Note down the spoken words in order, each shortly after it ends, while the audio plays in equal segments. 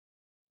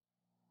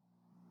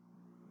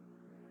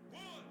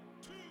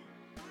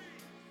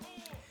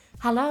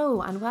Hello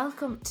and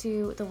welcome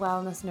to the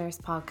Wellness Nurse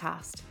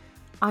podcast.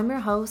 I'm your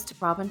host,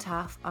 Robin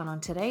Taff, and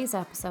on today's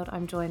episode,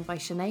 I'm joined by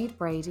Sinead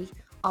Brady,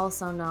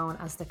 also known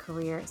as the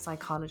Career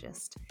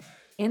Psychologist.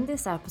 In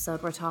this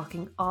episode, we're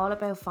talking all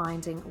about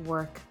finding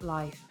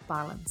work-life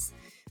balance.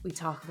 We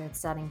talk about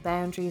setting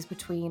boundaries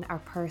between our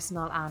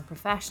personal and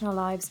professional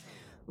lives,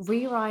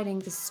 rewriting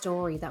the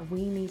story that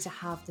we need to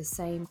have the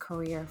same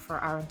career for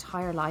our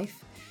entire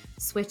life,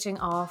 switching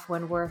off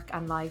when work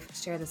and life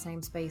share the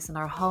same space in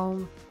our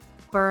home,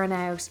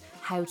 burnout,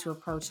 how to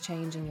approach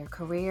changing your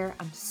career,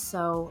 and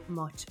so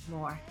much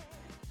more.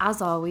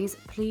 As always,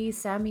 please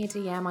send me a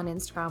DM on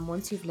Instagram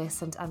once you've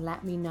listened and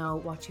let me know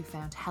what you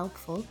found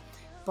helpful.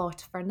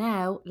 But for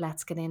now,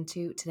 let's get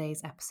into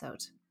today's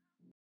episode.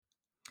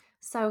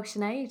 So,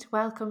 Sinead,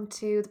 welcome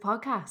to the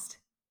podcast.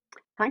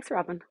 Thanks,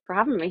 Robin, for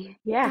having me.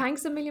 Yeah.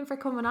 Thanks a million for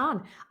coming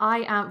on.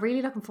 I am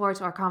really looking forward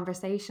to our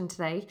conversation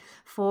today.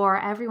 For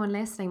everyone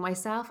listening,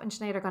 myself and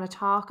Sinead are going to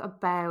talk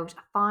about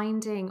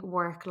finding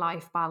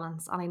work-life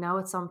balance. And I know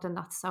it's something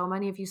that so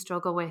many of you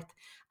struggle with,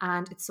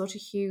 and it's such a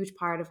huge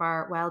part of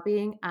our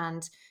well-being.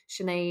 And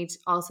Sinead,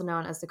 also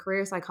known as the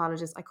Career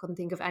Psychologist, I couldn't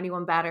think of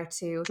anyone better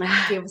to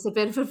give us a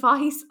bit of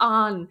advice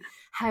on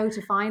how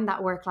to find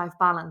that work-life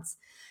balance.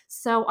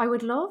 So I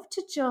would love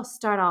to just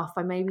start off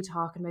by maybe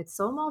talking about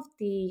some of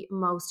the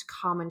most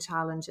common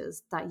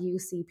challenges that you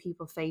see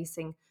people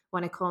facing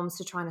when it comes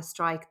to trying to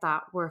strike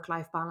that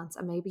work-life balance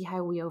and maybe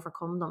how we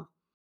overcome them.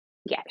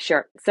 Yeah,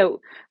 sure.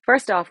 So,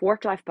 first off,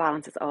 work-life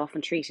balance is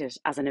often treated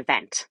as an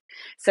event.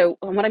 So,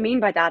 what I mean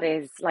by that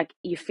is like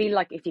you feel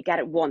like if you get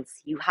it once,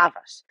 you have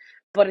it,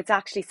 but it's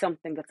actually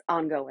something that's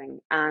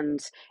ongoing and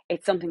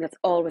it's something that's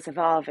always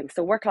evolving.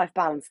 So, work-life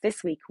balance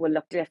this week will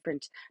look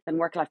different than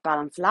work-life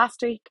balance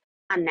last week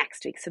and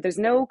next week. So, there's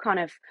no kind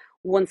of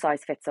one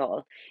size fits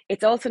all.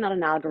 It's also not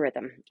an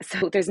algorithm.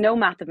 So, there's no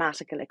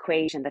mathematical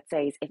equation that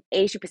says if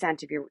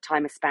 80% of your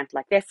time is spent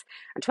like this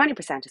and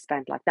 20% is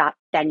spent like that,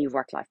 then you've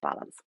work-life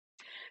balance.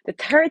 The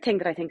third thing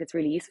that I think is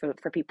really useful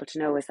for people to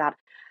know is that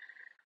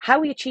how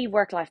we achieve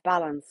work life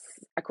balance,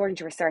 according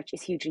to research,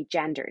 is hugely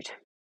gendered.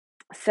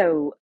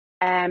 So,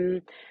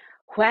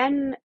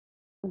 when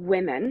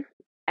women,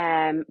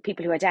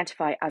 people who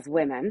identify as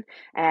women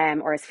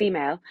or as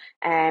female,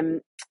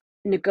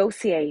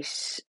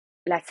 negotiate,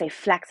 let's say,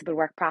 flexible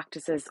work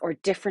practices or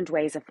different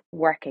ways of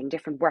working,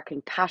 different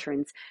working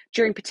patterns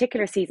during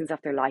particular seasons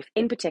of their life,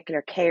 in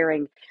particular,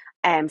 caring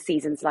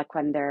seasons like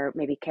when they're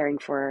maybe caring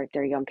for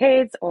their young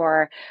kids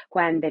or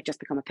when they've just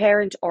become a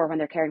parent or when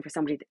they're caring for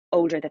somebody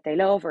older that they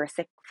love or a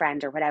sick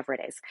friend or whatever it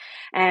is.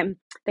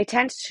 They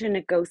tend to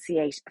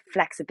negotiate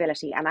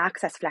flexibility and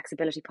access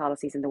flexibility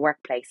policies in the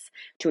workplace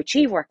to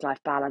achieve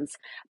work-life balance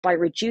by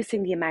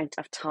reducing the amount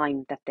of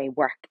time that they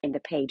work in the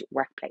paid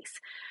workplace.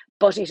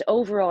 But it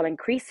overall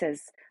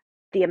increases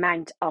the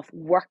amount of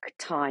work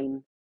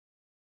time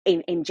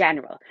in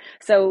general.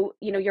 So,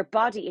 your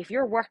body, if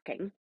you're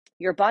working,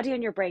 your body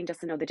and your brain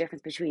doesn't know the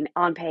difference between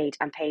unpaid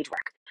and paid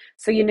work.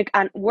 So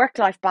and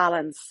work-life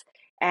balance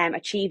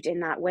achieved in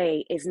that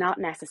way is not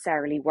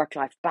necessarily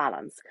work-life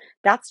balance.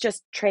 That's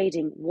just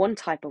trading one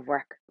type of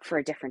work for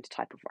a different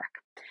type of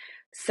work.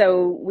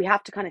 So we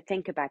have to kind of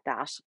think about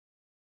that.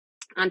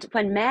 And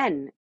when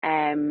men,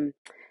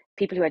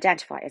 people who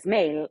identify as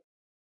male,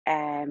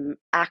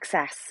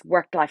 access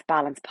work-life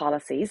balance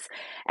policies,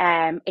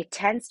 it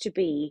tends to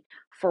be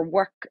for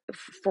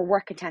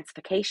work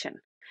intensification.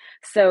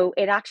 So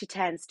it actually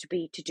tends to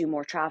be to do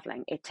more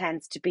traveling. It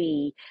tends to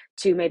be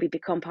to maybe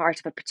become part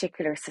of a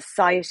particular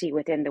society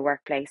within the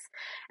workplace.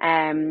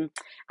 And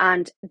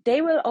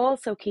they will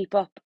also keep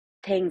up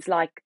things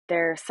like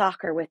their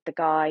soccer with the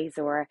guys,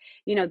 or,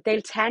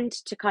 they'll tend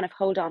to kind of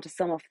hold on to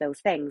some of those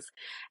things.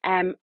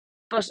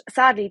 But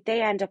sadly,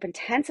 they end up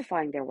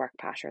intensifying their work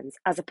patterns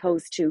as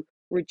opposed to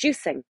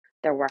reducing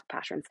their work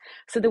patterns.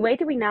 So the way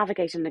that we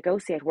navigate and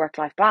negotiate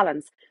work-life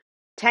balance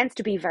tends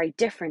to be very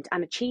different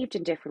and achieved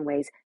in different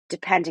ways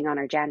depending on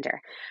our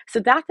gender. So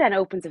that then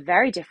opens a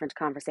very different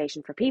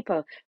conversation for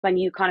people when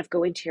you kind of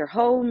go into your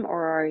home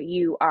or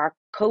you are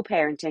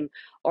co-parenting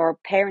or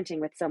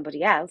parenting with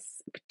somebody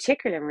else,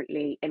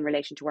 particularly in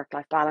relation to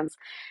work-life balance.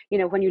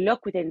 When you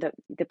look within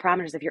the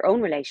parameters of your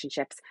own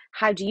relationships,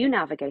 how do you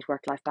navigate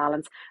work-life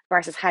balance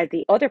versus how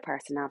the other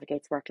person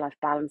navigates work-life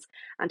balance,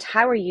 and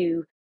how are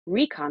you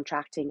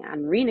recontracting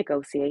and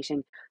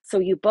renegotiating so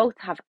you both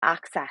have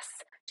access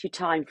to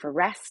time for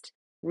rest,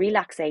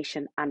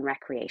 relaxation, and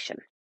recreation.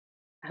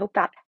 I hope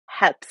that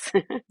helps.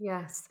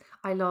 Yes,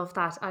 I love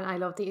that. And I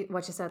love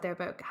what you said there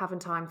about having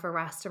time for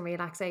rest and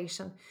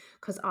relaxation.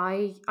 Because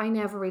I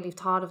never really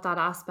thought of that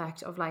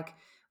aspect of like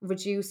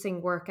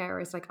reducing work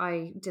hours. Like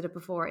I did it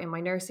before in my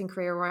nursing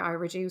career where I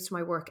reduced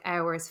my work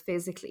hours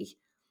physically,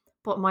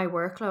 but my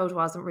workload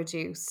wasn't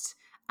reduced.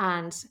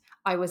 And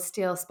I was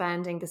still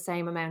spending the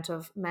same amount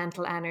of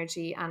mental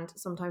energy and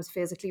sometimes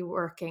physically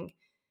working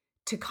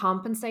to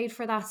compensate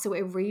for that. So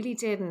it really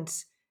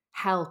didn't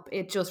help.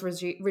 It just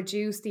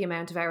reduced the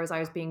amount of hours I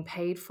was being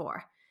paid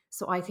for.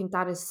 So I think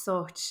that is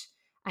such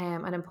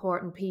an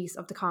important piece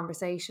of the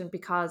conversation,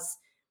 because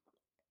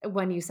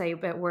when you say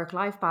about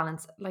work-life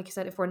balance, like you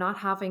said, if we're not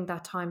having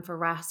that time for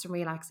rest and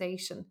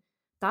relaxation,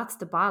 that's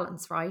the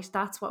balance, right?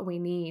 That's what we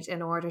need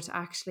in order to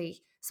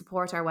actually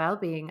support our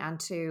well-being and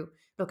to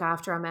look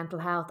after our mental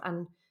health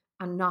and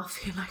not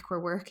feel like we're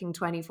working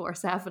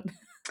 24/7.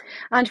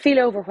 And feel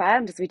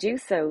overwhelmed as we do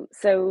so.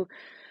 So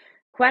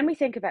when we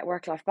think about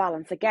work-life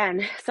balance,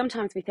 again,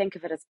 sometimes we think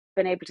of it as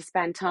being able to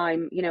spend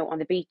time, on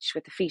the beach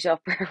with the feet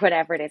up or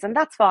whatever it is, and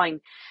that's fine.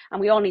 And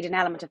we all need an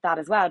element of that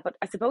as well. But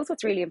I suppose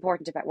what's really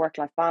important about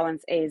work-life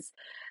balance is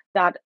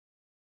that,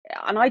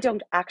 and I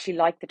don't actually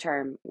like the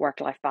term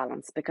work-life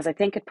balance because I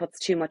think it puts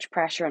too much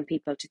pressure on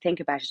people to think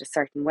about it a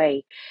certain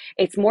way.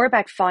 It's more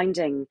about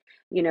finding,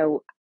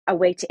 a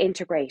way to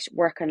integrate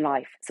work and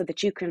life so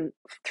that you can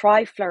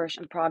thrive, flourish,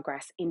 and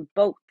progress in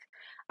both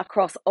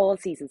across all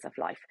seasons of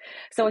life.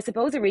 So I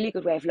suppose a really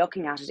good way of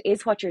looking at it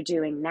is what you're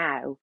doing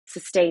now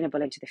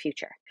sustainable into the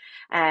future?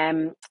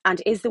 And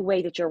is the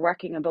way that you're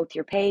working on both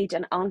your paid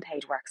and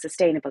unpaid work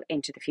sustainable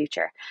into the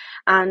future?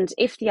 And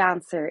if the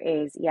answer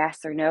is yes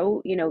or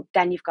no,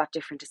 then you've got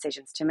different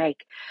decisions to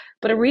make.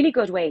 But a really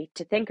good way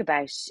to think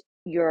about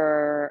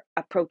your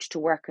approach to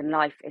work and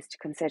life is to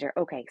consider,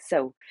 okay,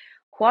 so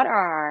what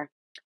are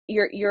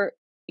your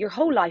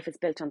whole life is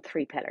built on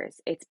three pillars.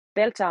 It's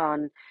built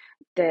on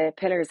the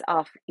pillars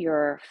of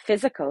your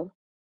physical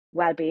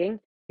well-being,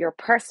 your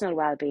personal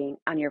well-being,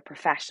 and your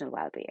professional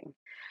well-being.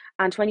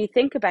 And when you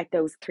think about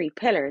those three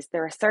pillars,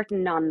 there are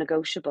certain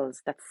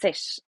non-negotiables that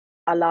sit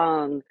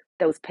along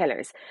those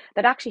pillars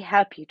that actually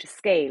help you to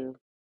scale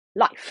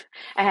life,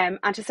 and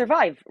to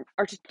survive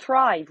or to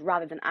thrive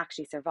rather than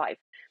actually survive.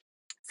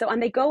 So,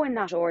 and they go in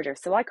that order.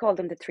 So I call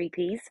them the three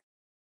Ps,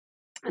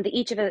 and they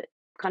each have a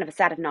kind of a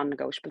set of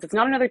non-negotiables. It's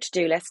not another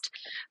to-do list,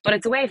 but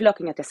it's a way of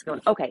looking at this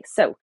going, okay,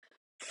 so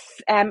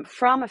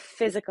from a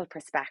physical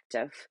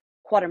perspective,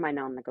 what are my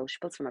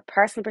non-negotiables? From a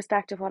personal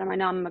perspective, what are my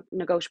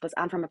non-negotiables?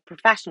 And from a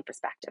professional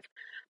perspective,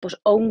 but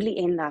only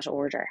in that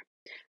order.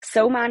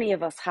 So many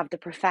of us have the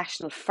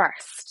professional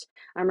first,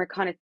 and we're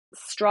kind of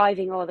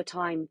striving all the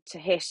time to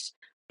hit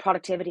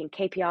productivity and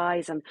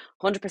KPIs and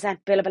 100%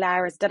 billable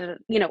hours,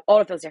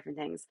 all of those different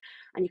things.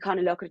 And you kind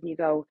of look at it and you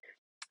go,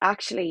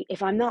 actually,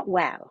 if I'm not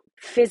well,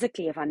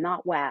 physically, if I'm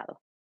not well,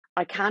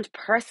 I can't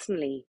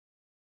personally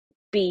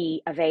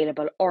be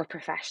available or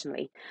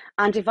professionally.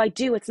 And if I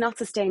do, it's not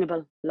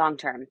sustainable long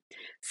term.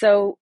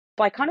 So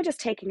by kind of just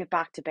taking it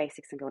back to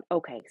basics and going,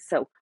 okay,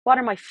 so what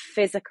are my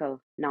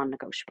physical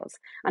non-negotiables?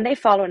 And they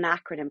follow an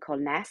acronym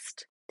called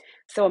NEST.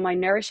 So am I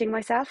nourishing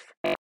myself?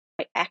 Am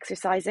I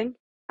exercising?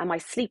 Am I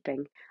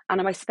sleeping? And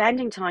am I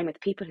spending time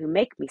with people who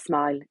make me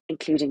smile,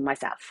 including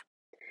myself?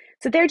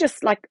 So they're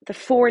just like the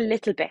four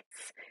little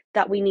bits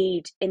that we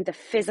need in the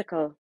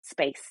physical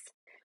space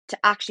to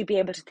actually be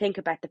able to think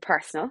about the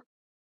personal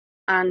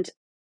and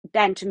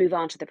then to move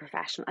on to the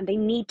professional. And they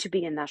need to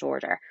be in that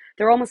order.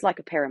 They're almost like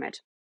a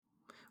pyramid.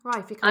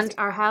 Right, because And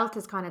our health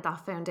is kind of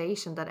that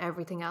foundation that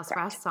everything else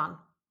correct, rests on.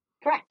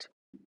 correct.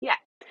 Yeah.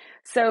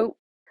 So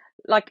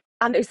like,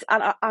 and there's,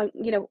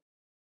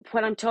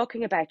 when I'm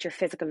talking about your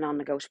physical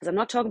non-negotiables, I'm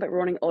not talking about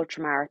running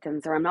ultra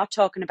marathons, or I'm not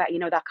talking about,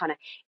 that kind of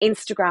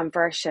Instagram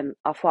version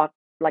of what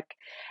like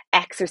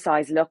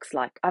exercise looks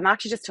like. I'm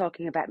actually just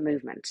talking about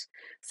movement.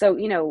 So,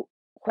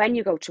 when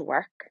you go to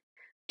work,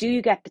 do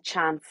you get the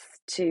chance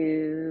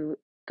to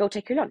go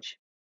take your lunch?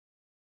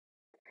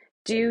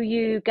 Do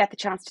you get the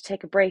chance to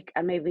take a break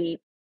and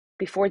maybe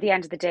before the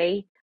end of the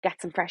day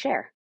get some fresh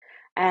air?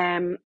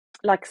 Um,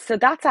 so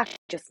that's actually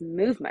just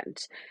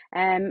movement.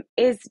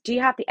 Do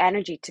you have the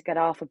energy to get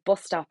off a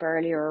bus stop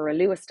earlier or a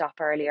Lewis stop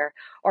earlier,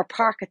 or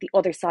park at the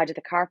other side of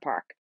the car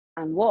park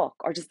and walk?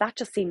 Or does that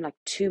just seem like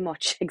too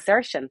much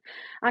exertion?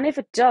 And if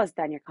it does,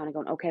 then you're kind of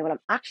going, okay, well, I'm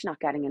actually not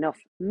getting enough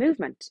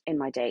movement in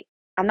my day.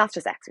 And that's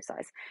just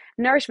exercise.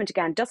 Nourishment,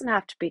 again, doesn't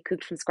have to be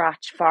cooked from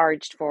scratch,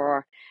 foraged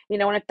for,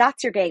 and if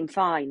that's your game,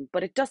 fine,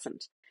 but it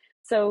doesn't.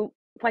 So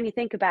when you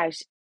think about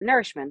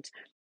nourishment,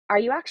 are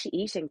you actually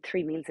eating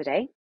 3 meals a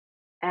day?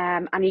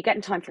 And are you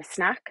getting time for a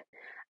snack?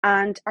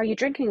 And are you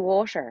drinking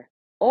water?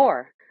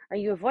 Or are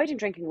you avoiding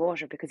drinking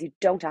water because you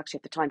don't actually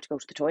have the time to go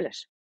to the toilet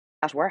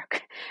at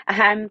work?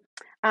 And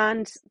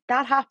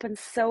that happens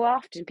so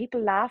often.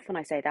 People laugh when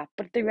I say that,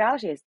 but the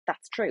reality is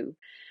that's true.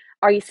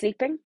 Are you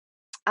sleeping?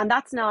 And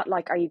that's not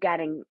like, are you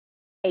getting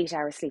 8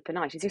 hours sleep a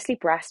night? Is your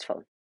sleep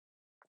restful?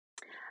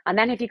 And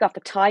then have you got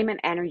the time and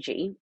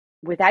energy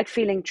without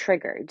feeling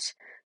triggered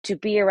to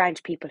be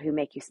around people who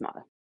make you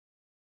smile?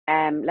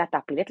 Let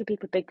that be little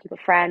people, big people,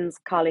 friends,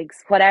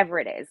 colleagues, whatever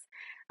it is.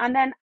 And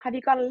then have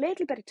you got a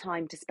little bit of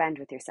time to spend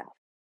with yourself?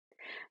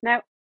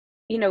 Now,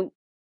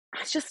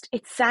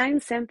 it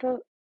sounds simple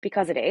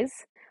because it is,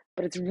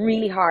 but it's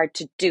really hard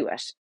to do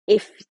it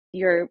if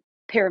your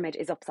pyramid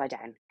is upside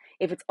down.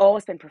 If it's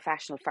always been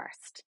professional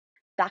first,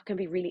 that can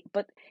be really,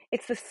 but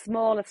it's the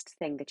smallest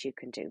thing that you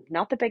can do,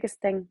 not the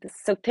biggest thing.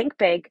 So think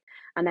big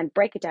and then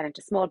break it down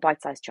into small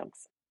bite-sized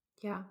chunks.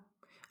 Yeah,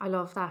 I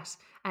love that.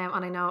 And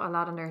I know a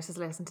lot of nurses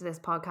listen to this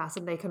podcast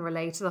and they can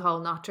relate to the whole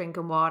not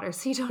drinking water,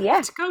 so you don't have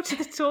Yeah. to go to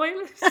the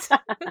toilet.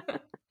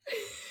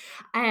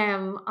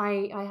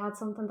 I had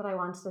something that I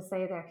wanted to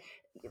say there.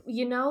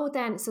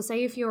 Then, so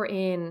say if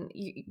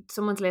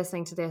someone's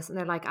listening to this and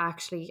they're like,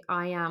 actually,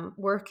 I am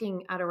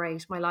working at a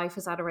rate, my life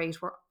is at a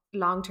rate where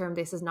long term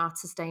this is not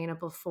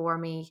sustainable for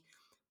me,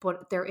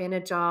 but they're in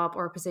a job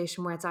or a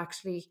position where it's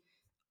actually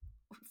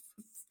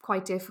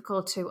quite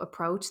difficult to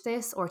approach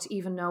this or to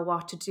even know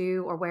what to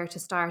do or where to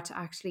start to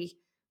actually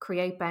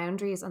create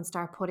boundaries and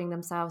start putting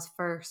themselves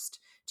first.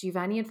 Do you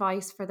have any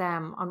advice for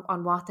them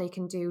on what they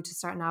can do to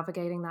start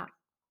navigating that?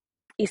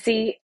 You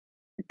see,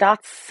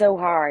 that's so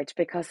hard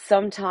because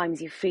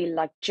sometimes you feel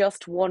like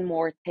just one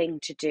more thing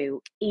to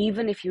do,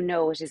 even if you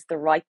know it is the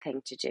right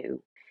thing to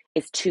do,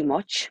 is too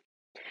much.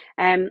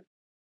 Um,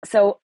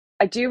 so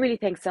I do really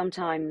think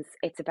sometimes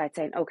it's about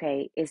saying,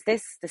 okay, is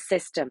this the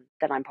system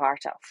that I'm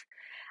part of?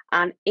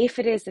 And if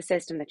it is the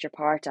system that you're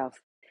part of,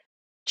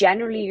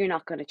 generally you're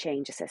not going to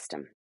change a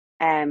system.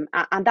 And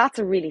that's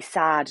a really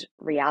sad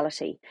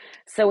reality.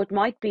 So it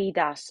might be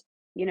that,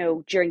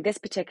 during this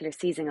particular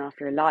season of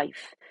your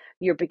life,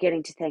 you're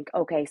beginning to think,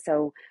 okay,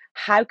 so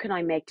how can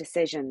I make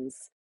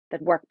decisions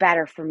that work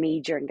better for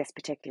me during this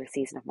particular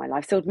season of my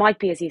life? So it might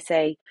be, as you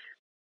say,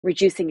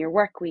 reducing your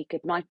work week.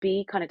 It might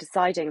be kind of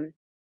deciding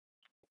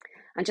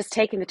and just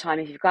taking the time,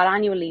 if you've got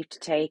annual leave to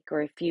take,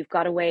 or if you've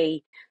got a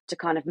way to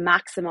kind of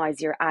maximize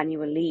your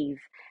annual leave,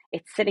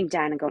 it's sitting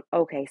down and going,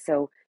 okay,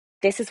 so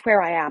this is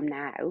where I am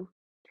now.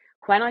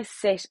 When I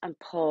sit and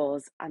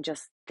pause and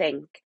just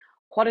think,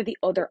 what are the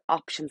other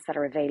options that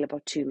are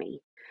available to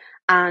me?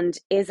 And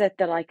is it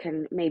that I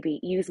can maybe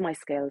use my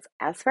skills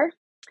elsewhere?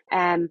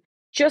 Um,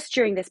 just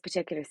during this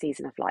particular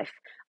season of life,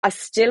 I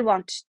still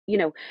want,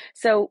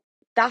 so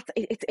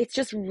it's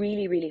just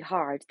really, really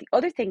hard. The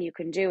other thing you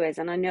can do is,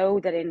 and I know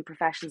that in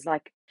professions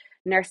like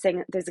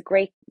nursing, there's a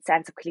great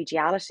sense of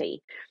collegiality,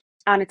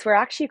 and it's where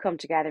actually you come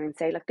together and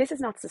say, look, this is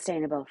not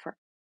sustainable for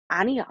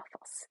any of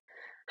us.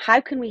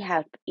 How can we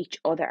help each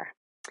other?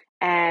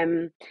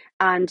 Um,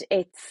 and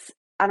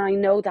and I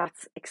know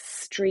that's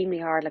extremely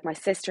hard. Like my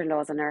sister-in-law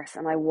is a nurse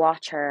and I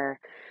watch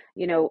her,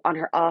 on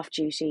her off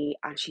duty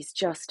and she's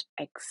just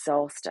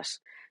exhausted.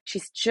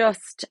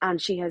 And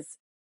she has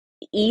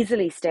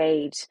easily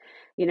stayed,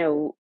 you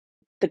know,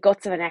 the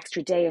guts of an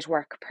extra day at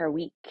work per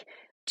week,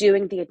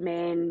 doing the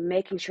admin,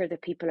 making sure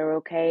that people are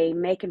okay,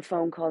 making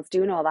phone calls,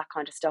 doing all that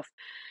kind of stuff.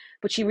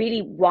 But she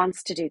really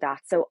wants to do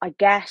that. So I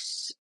get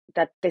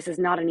that this is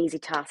not an easy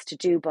task to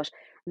do, but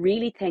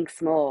really think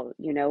small,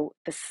 the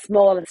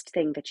smallest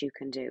thing that you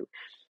can do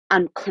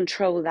and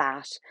control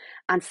that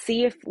and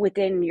see if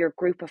within your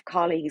group of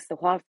colleagues, the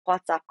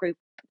WhatsApp group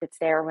that's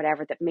there or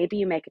whatever, that maybe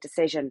you make a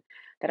decision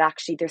that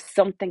actually there's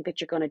something that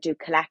you're going to do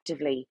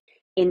collectively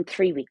in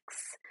 3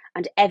 weeks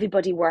and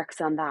everybody works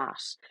on that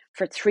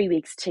for 3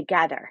 weeks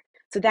together.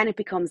 So then it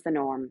becomes the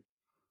norm.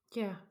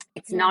 Yeah.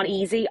 It's Yeah. not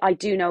easy. I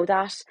do know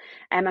that.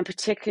 And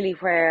particularly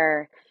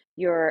where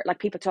you're like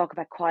people talk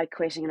about quiet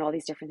quitting and all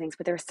these different things,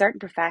 but there are certain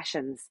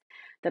professions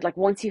that like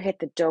once you hit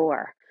the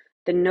door,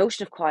 the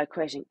notion of quiet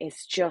quitting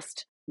is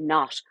just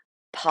not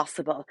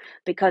possible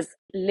because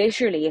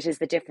literally it is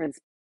the difference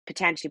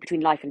potentially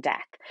between life and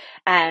death.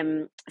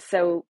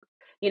 So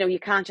you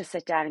can't just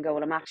sit down and go,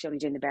 well, I'm actually only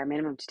doing the bare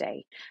minimum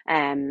today.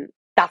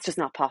 That's just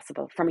not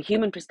possible from a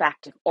human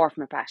perspective or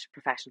from a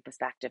professional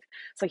perspective.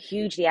 So I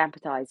hugely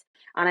empathize.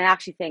 And I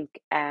actually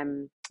think,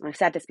 and I've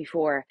said this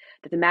before,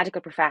 that the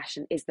medical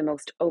profession is the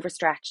most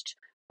overstretched,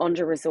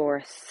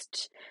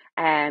 under-resourced.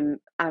 And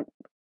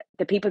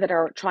the people that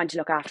are trying to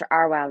look after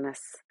our wellness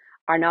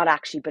are not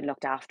actually been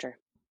looked after.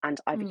 And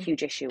I have a Mm.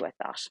 huge issue with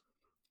that.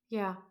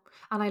 Yeah.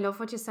 And I love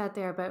what you said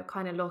there about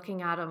kind of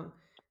looking at them,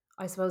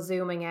 I suppose,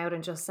 zooming out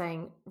and just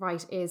saying,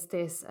 right, is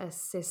this a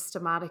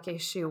systematic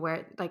issue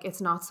where like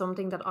it's not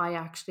something that I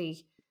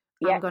actually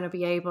am Yeah, going to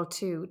be able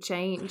to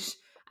change?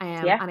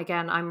 yeah, And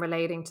again, I'm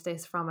relating to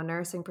this from a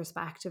nursing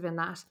perspective in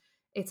that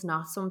it's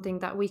not something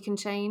that we can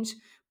change.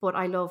 But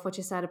I love what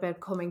you said about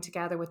coming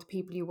together with the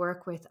people you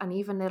work with and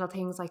even little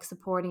things like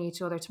supporting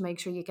each other to make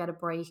sure you get a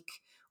break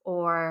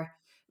or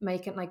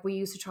making like we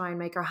used to try and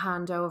make our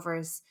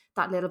handovers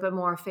that little bit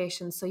more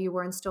efficient so you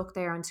weren't stuck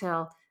there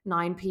until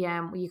 9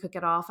 p.m. You could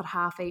get off at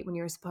 8:30 when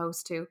you were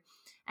supposed to.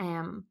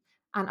 Um,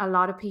 and a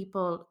lot of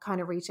people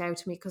kind of reach out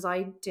to me because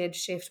I did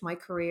shift my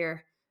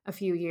career a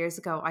few years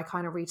ago. I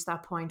kind of reached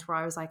that point where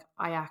I was like,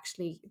 I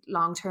actually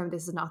long term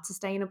this is not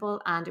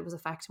sustainable, and it was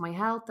affecting my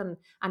health and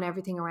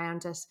everything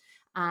around it.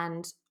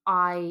 And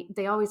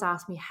they always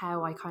ask me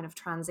how I kind of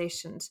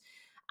transitioned.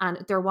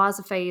 And there was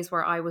a phase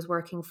where I was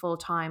working full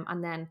time,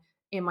 and then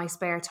in my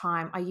spare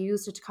time, I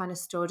used it to kind of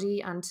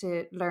study and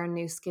to learn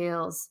new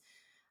skills,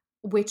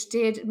 which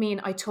did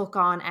mean I took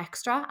on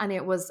extra, and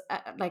it was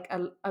like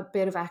a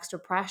bit of extra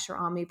pressure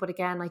on me. But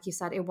again, like you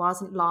said, it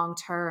wasn't long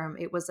term.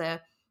 It was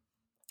a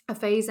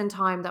phase in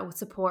time that would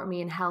support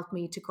me and help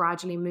me to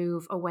gradually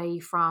move away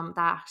from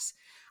that.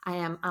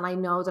 And I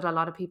know that a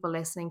lot of people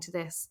listening to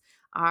this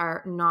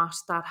are not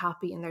that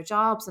happy in their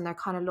jobs, and they're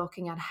kind of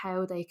looking at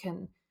how they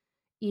can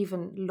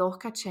even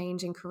look at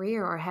changing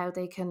career or how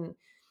they can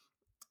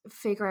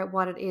figure out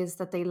what it is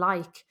that they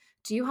like.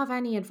 Do you have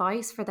any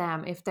advice for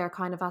them if they're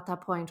kind of at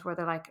that point where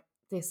they're like,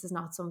 this is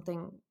not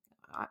something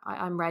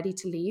I'm ready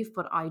to leave,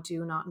 but I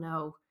do not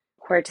know.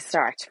 Where to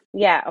start?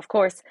 Yeah, of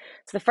course.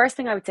 So the first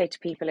thing I would say to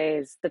people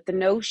is that the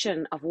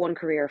notion of one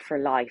career for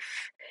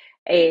life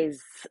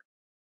is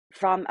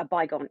from a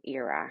bygone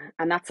era.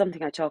 And that's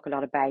something I talk a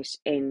lot about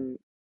in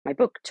my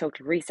book,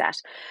 Total Reset.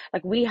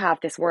 Like, we have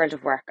this world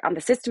of work and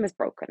the system is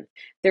broken.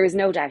 There is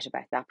no doubt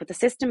about that. But the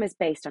system is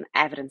based on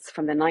evidence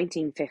from the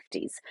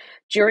 1950s,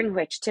 during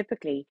which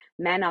typically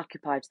men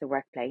occupied the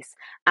workplace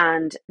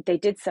and they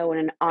did so in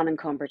an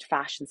unencumbered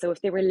fashion. So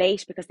if they were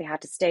late because they had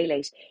to stay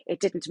late,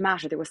 it didn't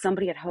matter. There was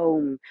somebody at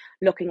home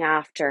looking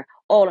after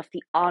all of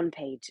the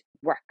unpaid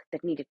work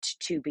that needed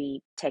to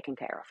be taken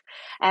care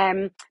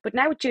of. But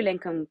now with dual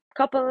income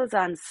couples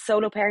and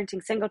solo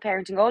parenting, single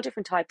parenting, all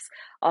different types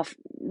of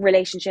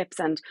relationships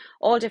and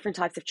all different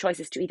types of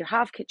choices to either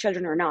have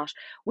children or not,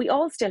 we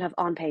all still have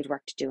unpaid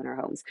work to do in our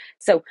homes.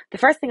 So the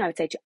first thing I would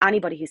say to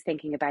anybody who's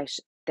thinking about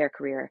their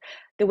career,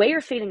 the way you're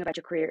feeling about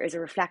your career is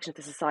a reflection of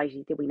the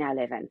society that we now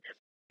live in.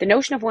 The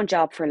notion of one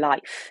job for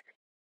life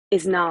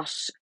is not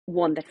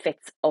one that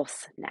fits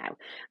us now.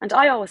 And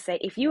I always say,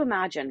 if you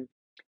imagine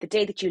the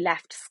day that you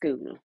left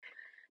school,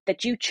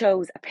 that you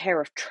chose a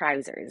pair of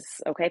trousers,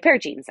 okay, a pair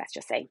of jeans, let's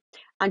just say,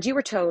 and you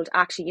were told,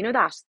 actually, you know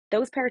that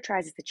those pair of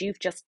trousers that you've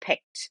just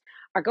picked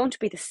are going to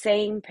be the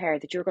same pair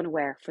that you're going to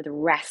wear for the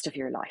rest of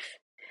your life.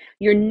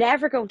 You're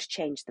never going to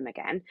change them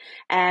again.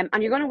 And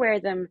you're going to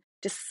wear them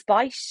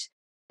despite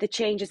the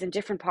changes in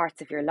different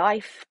parts of your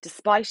life,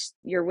 despite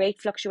your weight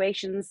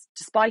fluctuations,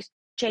 despite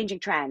changing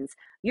trends.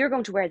 You're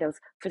going to wear those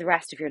for the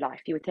rest of your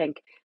life. You would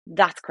think,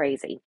 that's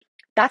crazy.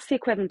 That's the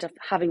equivalent of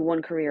having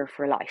one career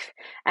for life.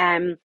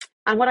 And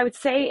what I would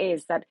say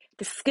is that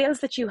the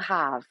skills that you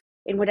have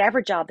in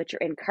whatever job that you're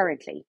in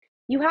currently,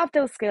 you have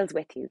those skills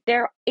with you.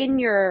 They're in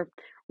your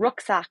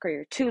rucksack or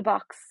your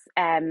toolbox,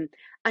 and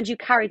you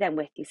carry them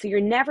with you. So you're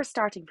never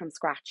starting from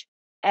scratch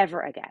ever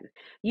again.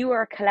 You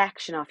are a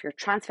collection of your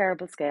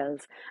transferable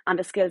skills and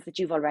the skills that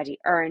you've already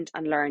earned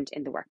and learned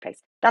in the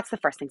workplace. That's the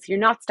first thing. So you're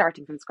not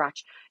starting from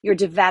scratch. You're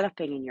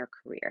developing in your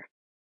career.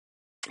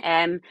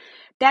 Then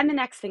the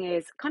next thing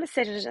is kind of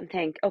sit at it and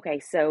think, okay,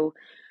 so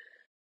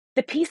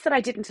the piece that I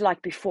didn't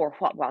like before,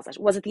 what was it?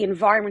 Was it the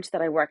environment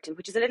that I worked in,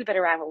 which is a little bit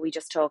around what we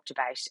just talked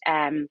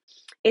about?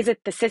 Is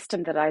it the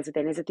system that I was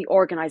within? Is it the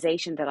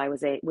organization that I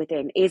was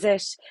within? Is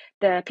it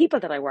the people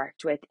that I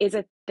worked with? Is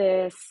it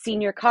the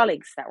senior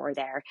colleagues that were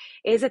there?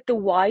 Is it the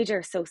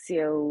wider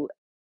socio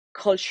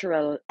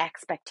cultural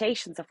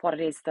expectations of what it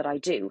is that I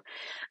do,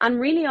 and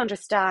really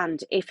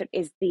understand if it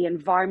is the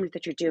environment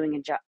that you're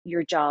doing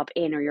your job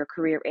in or your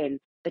career in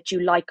that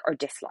you like or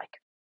dislike,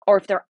 or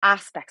if there are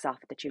aspects of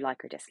it that you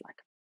like or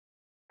dislike.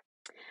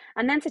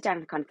 And then sit down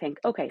and kind of think,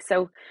 okay,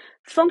 so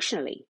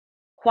functionally,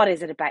 what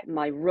is it about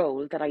my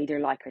role that I either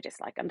like or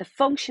dislike? And the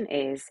function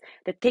is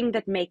the thing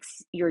that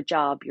makes your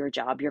job, your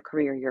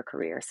career, your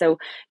career. So,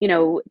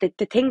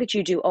 the thing that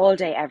you do all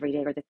day, every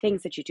day, or the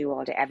things that you do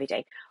all day, every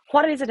day,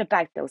 what is it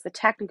about those, the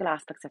technical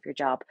aspects of your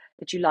job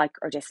that you like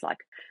or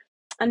dislike?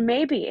 And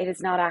maybe it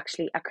is not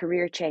actually a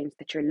career change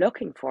that you're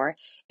looking for.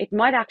 It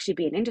might actually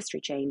be an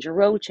industry change, a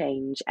role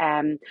change,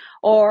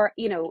 or,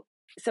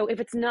 so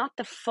if it's not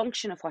the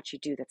function of what you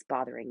do that's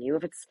bothering you,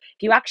 if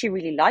you actually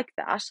really like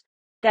that,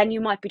 then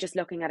you might be just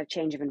looking at a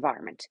change of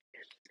environment.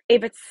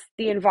 If it's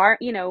the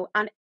environment,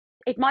 and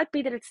it might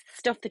be that it's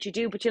stuff that you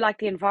do, but you like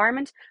the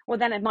environment, well,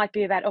 then it might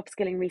be about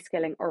upskilling,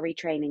 reskilling, or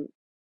retraining,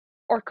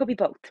 or it could be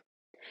both.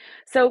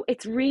 So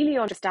it's really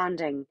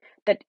understanding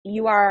that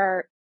you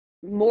are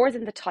more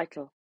than the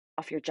title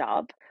of your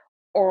job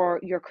or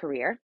your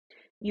career.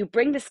 You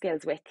bring the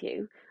skills with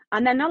you.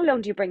 And then not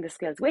only do you bring the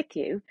skills with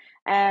you,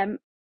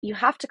 you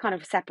have to kind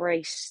of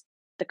separate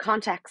the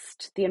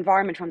context, the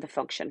environment from the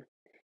function.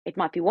 It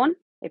might be one,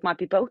 it might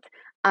be both.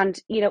 And,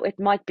 it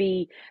might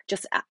be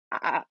just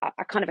a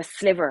kind of a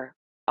sliver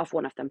of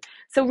one of them.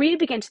 So really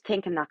begin to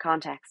think in that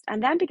context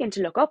and then begin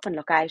to look up and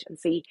look out and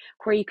see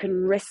where you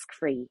can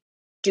risk-free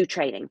do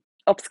training,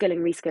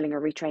 upskilling, reskilling,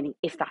 or retraining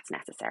if that's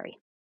necessary.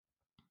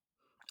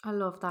 I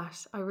love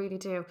that. I really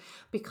do.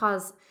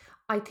 Because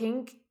I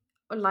think,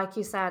 like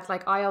you said,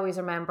 like I always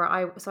remember,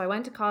 I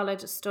went to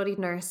college, studied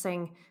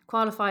nursing,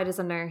 qualified as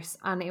a nurse,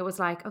 and it was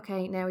like,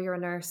 okay, now you're a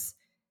nurse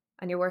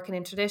and you're working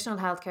in traditional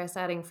healthcare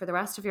setting for the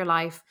rest of your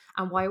life.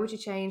 And why would you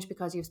change?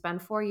 Because you've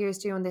spent 4 years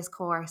doing this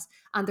course.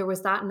 And there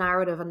was that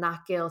narrative and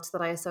that guilt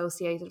that I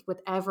associated with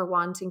ever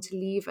wanting to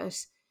leave it.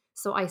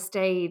 So I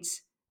stayed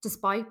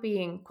despite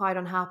being quite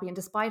unhappy and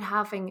despite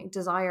having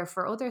desire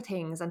for other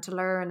things and to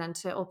learn and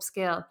to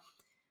upskill.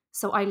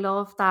 So I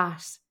love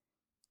that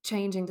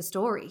changing the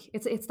story.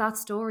 It's that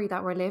story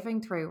that we're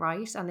living through,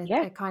 right? And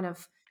Yeah. it kind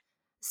of,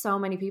 so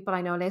many people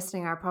I know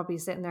listening are probably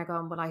sitting there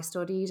going, well, I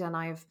studied and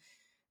I've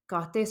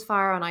got this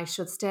far and I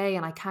should stay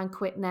and I can't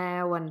quit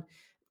now. And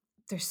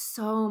there's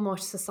so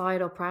much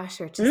societal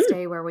pressure to Mm.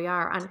 stay where we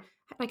are. And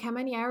like, how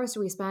many hours do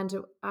we spend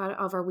out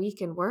of our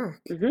week in work?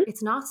 Mm-hmm.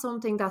 It's not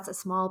something that's a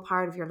small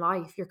part of your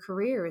life. Your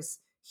career is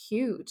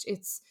huge.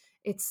 It's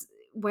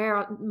where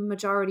a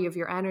majority of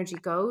your energy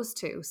goes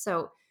to.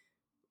 So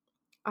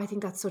I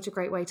think that's such a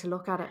great way to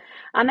look at it.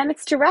 And then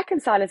it's to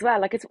reconcile as well.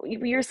 Like it's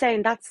you're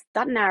saying that's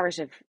that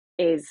narrative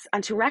is,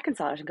 and to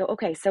reconcile it and go,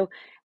 okay, so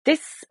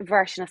this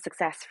version of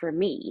success for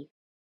me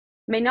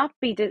may not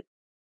be the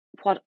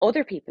what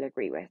other people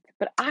agree with,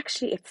 but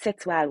actually it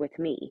sits well with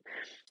me.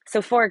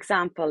 So, for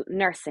example,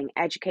 nursing,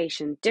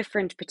 education,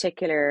 different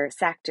particular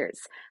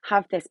sectors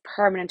have this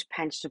permanent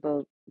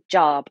pensionable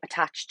job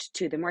attached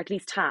to them, or at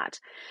least had.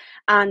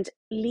 And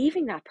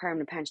leaving that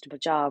permanent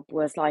pensionable job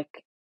was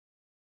like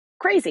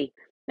crazy.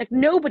 Like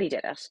nobody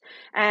did it.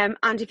 And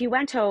if you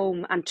went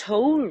home and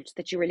told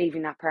that you were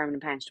leaving that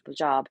permanent pensionable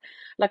job,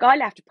 like I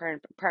left a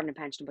permanent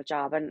pensionable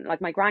job, and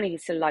like my granny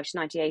who's still alive, she's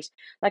 98,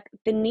 like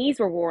the knees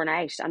were worn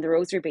out and the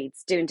rosary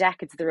beads doing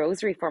decades of the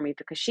rosary for me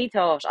because she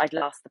thought I'd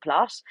lost the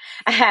plot.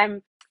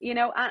 Um,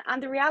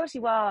 and the reality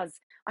was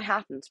I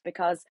hadn't,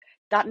 because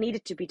that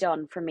needed to be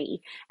done for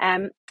me.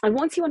 And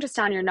once you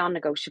understand your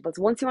non-negotiables,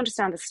 once you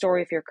understand the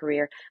story of your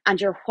career and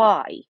your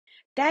why,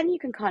 then you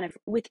can kind of,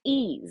 with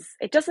ease,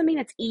 it doesn't mean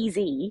it's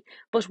easy,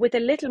 but with a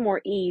little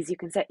more ease, you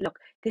can say, look,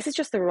 this is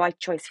just the right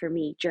choice for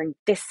me during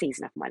this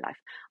season of my life.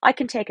 I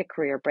can take a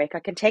career break,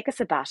 I can take a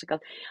sabbatical.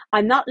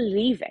 I'm not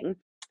leaving,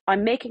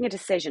 I'm making a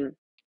decision.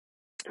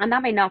 And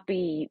that may not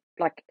be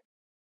like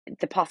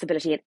the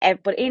possibility,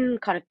 but in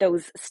kind of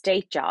those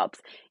state jobs,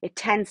 it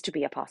tends to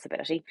be a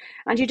possibility,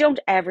 and you don't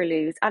ever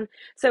lose. And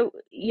so,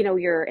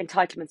 your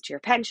entitlements to your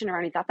pension or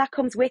any of that, that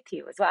comes with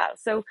you as well.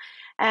 So,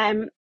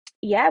 um,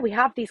 yeah, we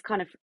have these kind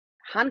of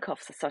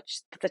handcuffs as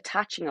such that's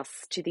attaching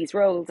us to these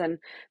roles, and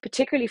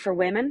particularly for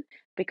women,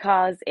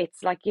 because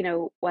it's like,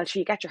 well, sure,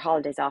 you get your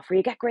holidays off, or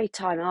you get great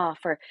time off,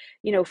 or,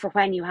 for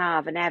when you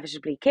have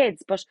inevitably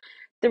kids. But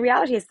the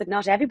reality is that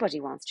not everybody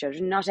wants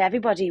children. Not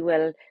everybody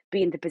will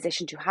be in the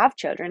position to have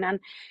children. And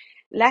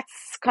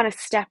let's kind of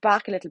step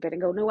back a little bit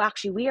and go, no,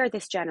 actually, we are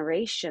this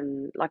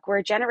generation, like we're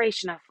a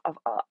generation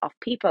of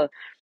people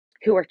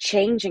who are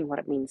changing what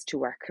it means to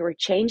work, who are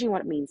changing what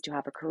it means to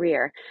have a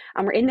career.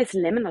 And we're in this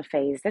liminal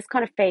phase, this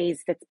kind of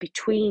phase that's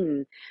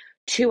between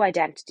two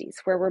identities,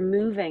 where we're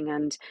moving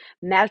and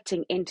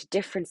melting into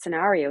different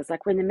scenarios.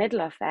 Like we're in the middle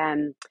of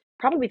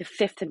probably the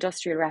fifth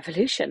industrial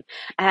revolution.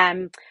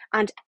 And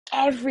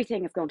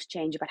everything is going to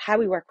change about how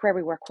we work, where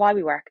we work, why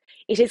we work.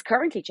 It is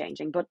currently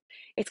changing, but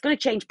it's going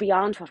to change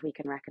beyond what we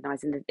can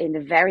recognize in the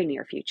very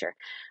near future.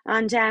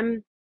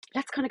 And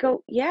let's kind of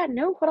go, yeah,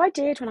 no, what I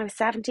did when I was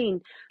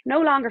 17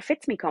 no longer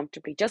fits me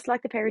comfortably, just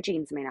like the pair of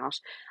jeans may not.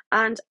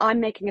 And I'm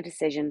making a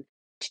decision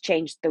to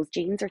change those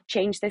jeans, or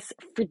change this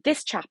for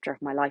this chapter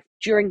of my life,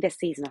 during this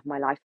season of my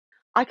life.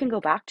 I can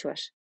go back to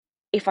it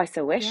if I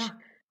so wish. Yeah.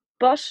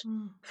 But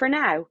Mm. for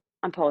now,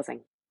 I'm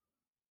pausing.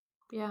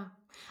 Yeah.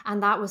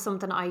 And that was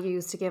something I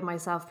used to give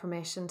myself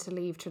permission to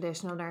leave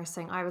traditional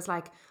nursing. I was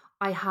like,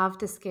 I have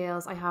the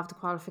skills, I have the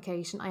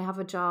qualification, I have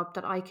a job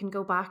that I can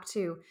go back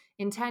to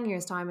in 10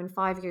 years' time, in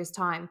 5 years'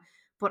 time,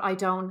 but I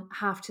don't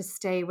have to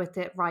stay with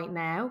it right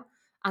now.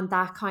 And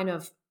that kind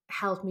of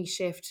helped me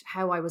shift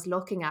how I was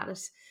looking at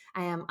it.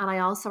 And I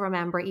also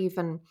remember,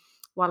 even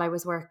while I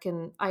was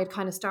working, I had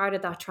kind of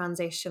started that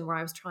transition where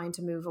I was trying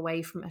to move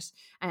away from it.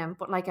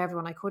 But like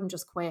everyone, I couldn't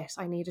just quit.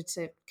 I needed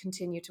to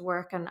continue to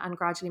work and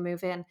gradually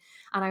move in.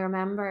 And I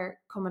remember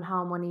coming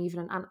home one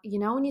evening, and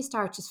when you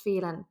start just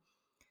feeling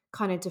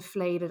kind of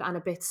deflated and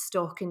a bit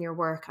stuck in your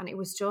work, and it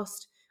was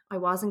just, I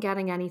wasn't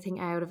getting anything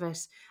out of it.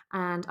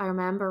 And I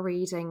remember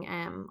reading,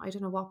 I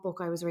don't know what book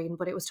I was reading,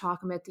 but it was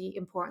talking about the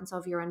importance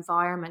of your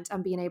environment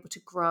and being able to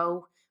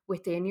grow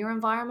within your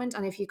environment.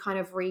 And if you kind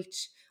of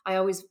reach, I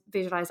always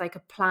visualize like a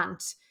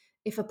plant.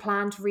 If a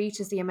plant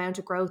reaches the amount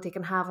of growth it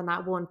can have in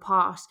that one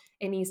pot,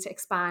 it needs to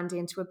expand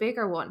into a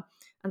bigger one.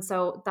 And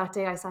so that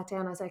day I sat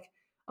down, I was like,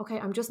 okay,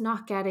 I'm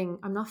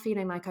not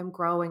feeling like I'm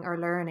growing or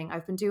learning.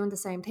 I've been doing the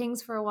same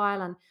things for a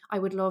while, and I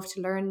would love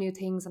to learn new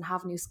things and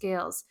have new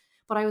skills.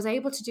 But I was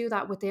able to do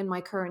that within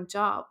my current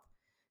job.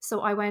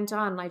 So I went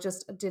on, I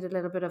just did a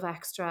little bit of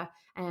extra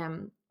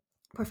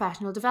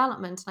professional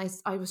development. And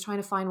I was trying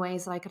to find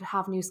ways that I could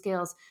have new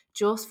skills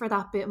just for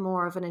that bit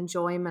more of an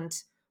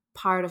enjoyment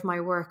part of my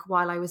work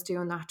while I was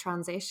doing that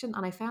transition.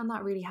 And I found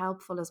that really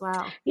helpful as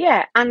well.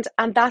 Yeah, and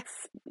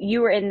that's,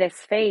 you were in this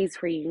phase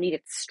where you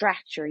needed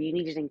stretch, or you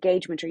needed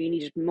engagement, or you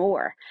needed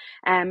more.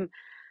 Um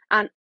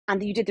and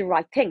and you did the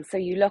right thing. So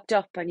you looked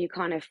up and you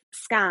kind of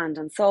scanned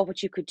and saw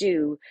what you could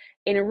do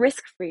in a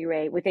risk-free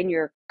way within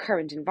your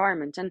current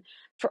environment. And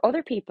for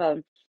other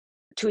people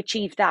to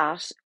achieve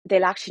that,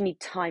 they'll actually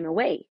need time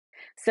away.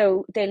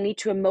 So they'll need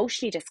to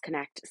emotionally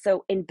disconnect.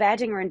 So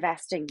embedding or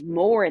investing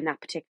more in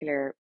that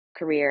particular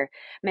career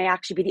may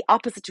actually be the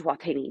opposite to what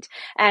they need.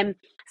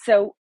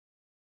 So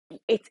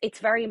it's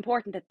very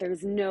important that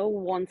there's no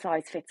one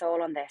size fits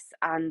all on this.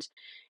 And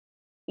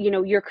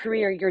your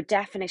career, your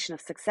definition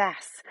of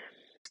success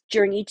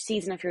during each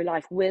season of your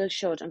life will,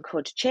 should, and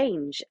could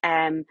change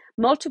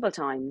multiple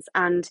times.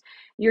 And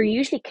you're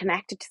usually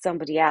connected to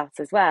somebody else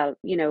as well,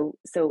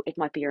 so it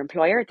might be your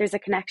employer. There's a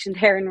connection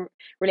there in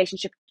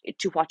relationship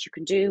to what you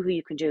can do, who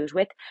you can do it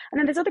with. And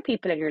then there's other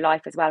people in your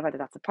life as well, whether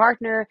that's a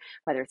partner,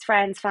 whether it's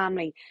friends,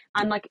 family.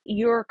 And like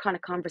your kind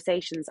of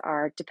conversations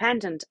are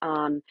dependent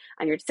on,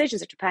 and your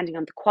decisions are depending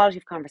on the quality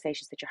of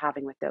conversations that you're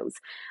having with those.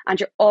 And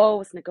you're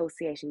always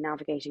negotiating,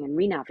 navigating, and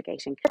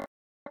re-navigating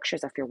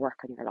structures of your work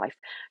and your life.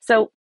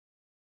 So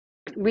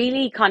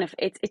really kind of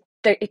it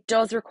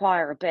does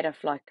require a bit of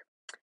like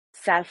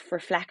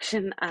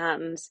self-reflection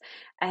and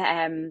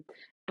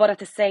but at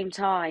the same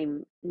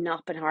time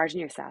not being hard on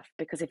yourself,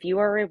 because if you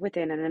are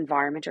within an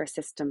environment or a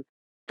system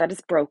that is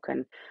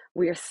broken,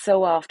 we are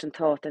so often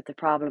taught that the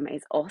problem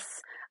is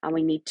us and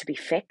we need to be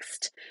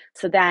fixed.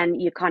 So then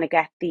you kind of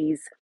get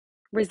these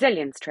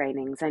resilience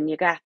trainings and you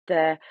get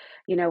the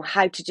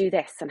how to do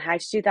this and how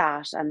to do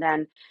that, and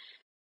then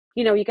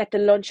you get the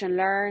lunch and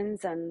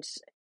learns, and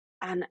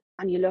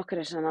you look at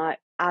it, and I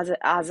as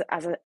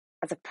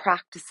a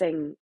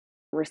practicing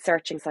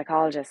researching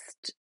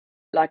psychologist,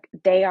 like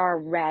they are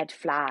red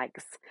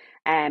flags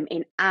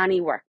in any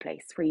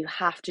workplace where you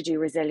have to do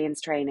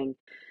resilience training.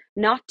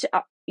 Not to,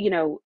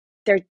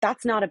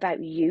 that's not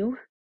about you.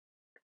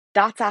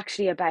 That's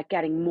actually about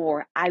getting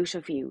more out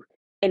of you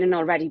in an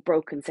already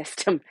broken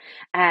system.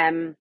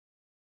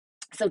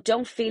 So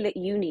don't feel that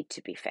you need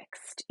to be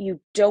fixed. You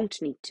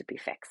don't need to be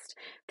fixed.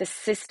 The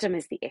system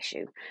is the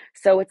issue.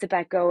 So it's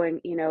about going,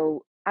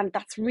 and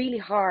that's really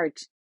hard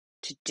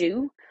to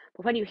do.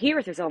 But when you hear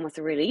it, there's almost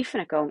a relief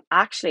in it, going,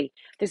 actually,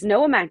 there's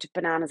no amount of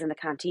bananas in the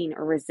canteen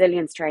or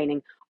resilience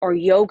training or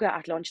yoga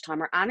at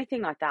lunchtime or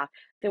anything like that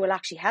that will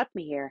actually help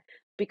me here,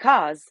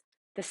 because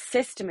the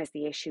system is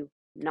the issue,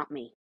 not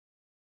me.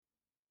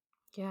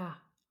 Yeah,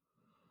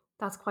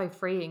 that's quite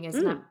freeing,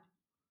 isn't it? Mm.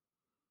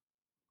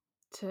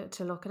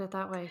 To look at it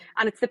that way.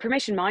 And it's the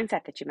permission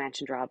mindset that you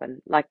mentioned,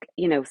 Robin. Like,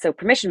 so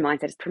permission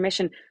mindset is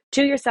permission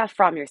to yourself,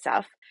 from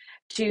yourself,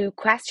 to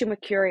question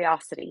with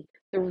curiosity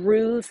the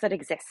rules that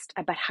exist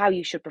about how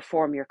you should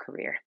perform your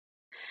career.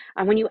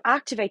 And when you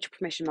activate your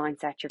permission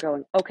mindset, you're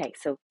going, okay,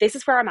 so this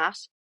is where I'm at.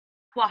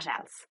 What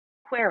else?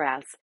 Where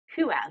else?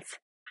 Who else?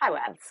 How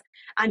else?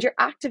 And you're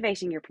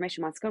activating your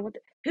permission mindset, going,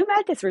 who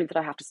made this rule that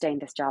I have to stay in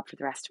this job for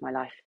the rest of my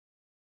life?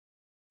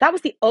 That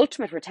was the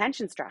ultimate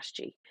retention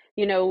strategy,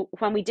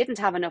 when we didn't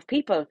have enough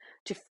people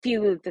to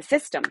fuel the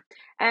system.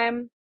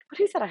 But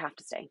who said I have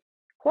to stay?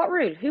 What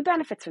rule? Who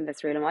benefits from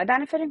this rule? Am I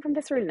benefiting from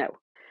this rule? No.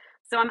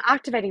 So I'm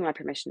activating my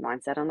permission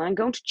mindset, and I'm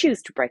going to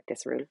choose to break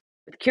this rule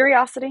with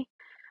curiosity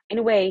in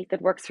a way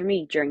that works for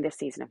me during this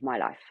season of my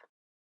life.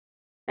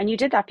 And you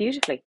did that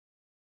beautifully.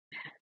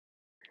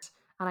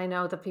 And I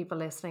know that people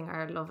listening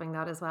are loving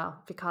that as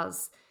well,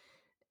 because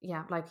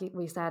yeah, like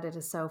we said, it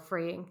is so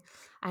freeing.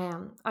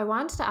 I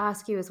wanted to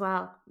ask you as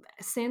well,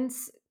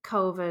 since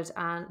COVID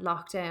and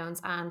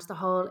lockdowns and the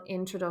whole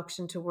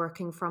introduction to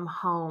working from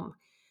home,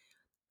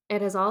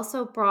 it has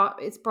also brought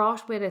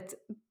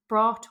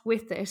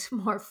with it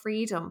more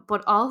freedom,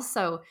 but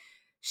also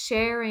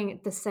sharing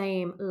the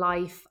same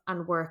life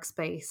and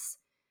workspace.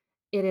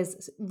 It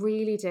is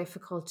really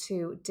difficult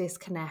to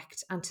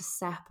disconnect and to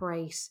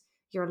separate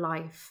your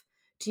life.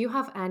 Do you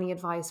have any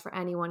advice for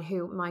anyone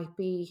who might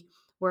be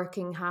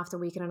working half the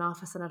week in an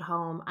office and at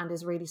home and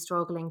is really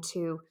struggling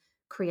to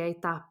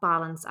create that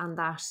balance and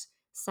that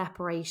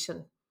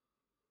separation?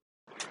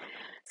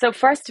 So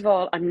first of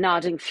all, I'm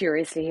nodding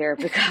furiously here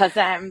because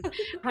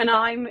when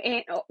I'm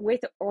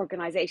with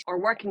organization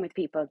or working with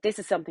people, this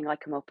is something I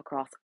come up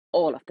across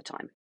all of the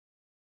time.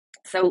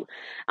 So,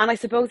 and I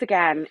suppose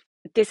again,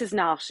 this is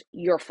not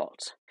your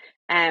fault.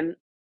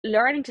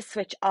 Learning to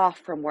switch off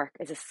from work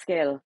is a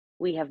skill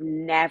we have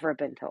never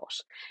been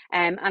taught.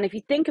 And if you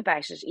think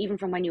about it, even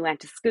from when you went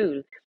to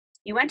school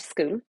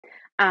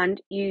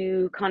and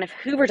you kind of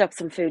hoovered up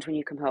some food when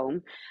you come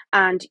home,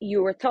 and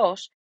you were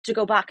taught to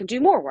go back and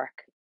do more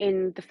work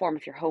in the form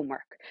of your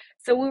homework.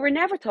 So we were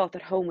never taught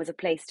that home was a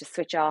place to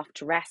switch off,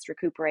 to rest,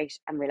 recuperate,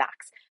 and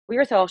relax. We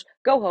were taught,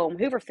 go home,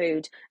 hoover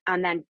food,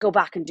 and then go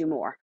back and do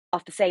more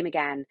of the same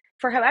again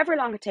for however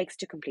long it takes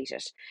to complete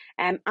it.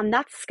 And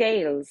that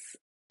scales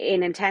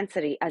in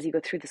intensity as you go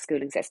through the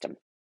schooling system.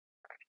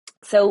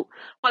 So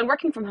while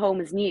working from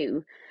home is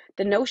new,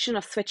 the notion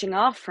of switching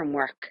off from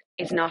work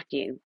is not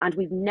new, and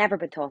we've never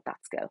been taught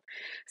that skill.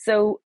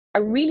 So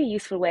a really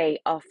useful way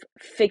of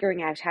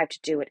figuring out how to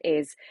do it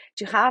is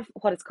to have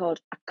what is called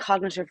a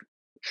cognitive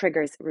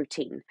triggers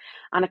routine.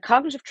 And a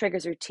cognitive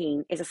triggers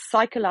routine is a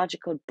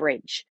psychological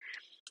bridge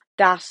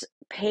that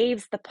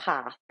paves the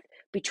path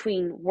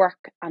between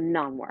work and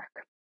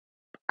non-work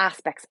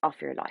aspects of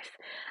your life.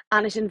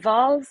 And it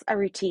involves a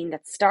routine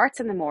that starts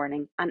in the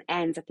morning and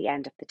ends at the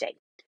end of the day.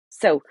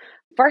 So,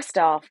 first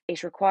off,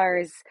 it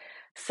requires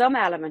some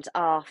element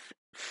of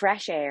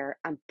fresh air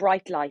and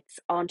bright lights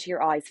onto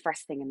your eyes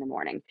first thing in the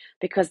morning,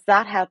 because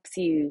that helps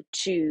you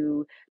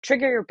to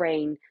trigger your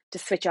brain to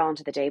switch on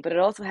to the day, but it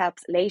also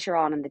helps later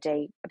on in the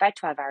day, about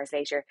 12 hours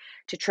later,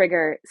 to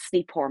trigger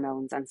sleep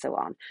hormones and so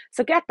on.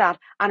 So get that,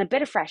 and a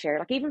bit of fresh air,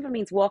 like even if it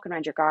means walking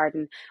around your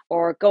garden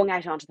or going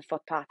out onto the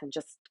footpath and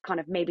just kind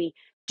of maybe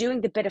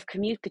doing the bit of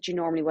commute that you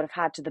normally would have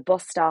had to the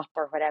bus stop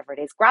or whatever it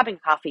is, grabbing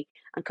a coffee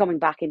and coming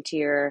back into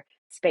your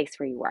space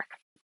where you work.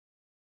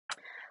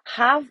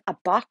 Have a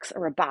box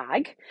or a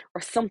bag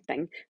or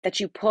something that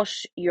you put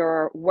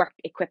your work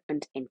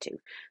equipment into.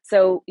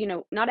 So,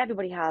 not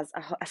everybody has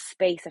a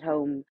space at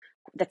home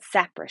that's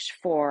separate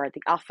for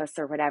the office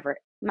or whatever.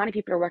 Many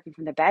people are working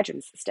from their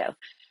bedrooms still.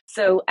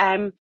 So,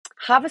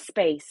 have a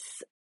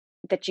space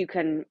that you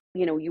can,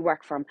 you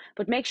work from,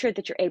 but make sure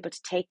that you're able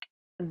to take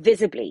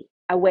visibly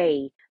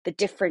away the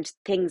different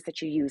things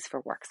that you use for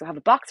work. So have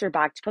a box or a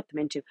bag to put them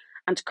into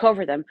and to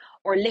cover them,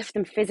 or lift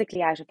them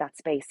physically out of that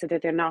space so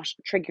that they're not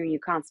triggering you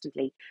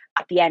constantly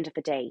at the end of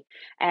the day.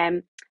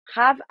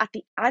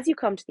 As you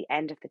come to the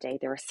end of the day,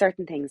 there are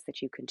certain things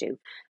that you can do.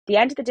 The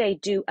end of the day,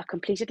 do a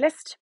completed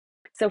list.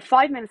 So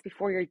 5 minutes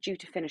before you're due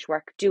to finish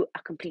work, do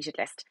a completed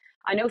list.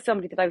 I know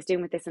somebody that I was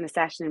doing with this in a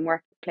session in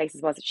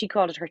workplaces was that she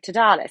called it her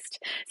ta-da list.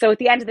 So at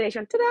the end of the day, she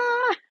went,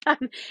 ta-da!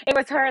 It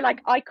was her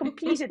like, I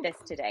completed this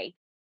today.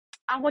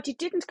 And what you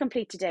didn't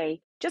complete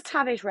today, just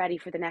have it ready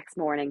for the next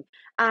morning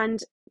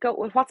and go,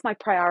 well, what's my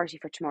priority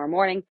for tomorrow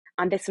morning?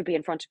 And this will be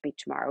in front of me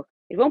tomorrow.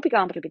 It won't be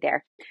gone, but it'll be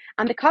there.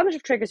 And the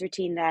cognitive triggers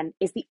routine then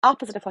is the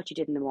opposite of what you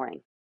did in the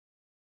morning.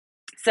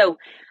 So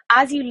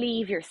as you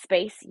leave your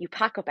space, you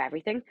pack up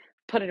everything,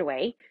 put it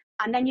away,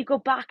 and then you go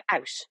back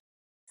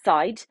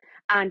outside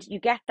and you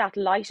get that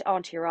light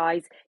onto your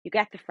eyes, you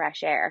get the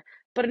fresh air.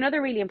 But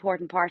another really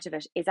important part of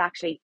it is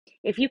actually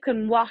if you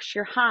can wash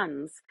your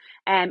hands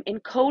in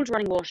cold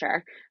running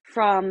water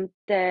from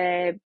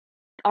the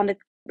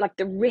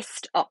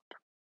wrist up.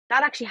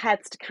 That actually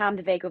helps to calm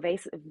the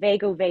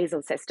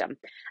vagovasal system.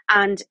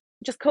 And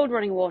just cold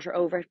running water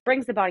over it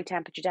brings the body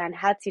temperature down,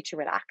 helps you to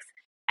relax.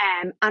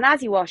 And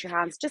as you wash your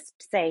hands, just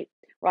say,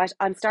 right,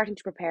 I'm starting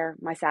to prepare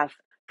myself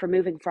for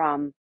moving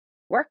from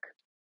work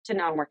to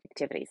non-work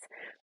activities.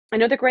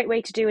 Another great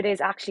way to do it is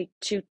actually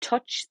to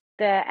touch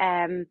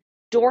the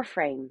door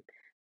frame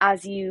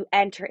as you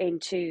enter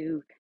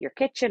into your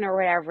kitchen or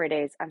wherever it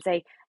is and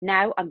say,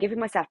 now I'm giving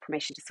myself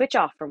permission to switch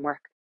off from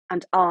work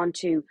and on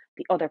to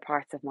the other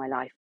parts of my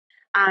life.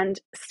 And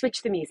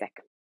switch the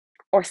music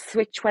or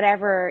switch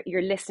whatever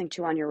you're listening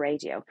to on your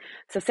radio.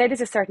 So say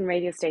there's a certain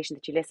radio station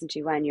that you listen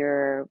to when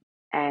you're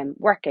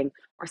working,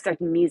 or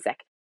certain music.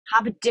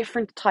 Have a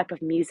different type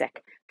of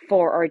music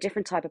or a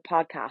different type of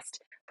podcast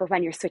for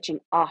when you're switching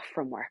off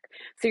from work.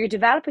 So you're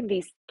developing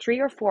these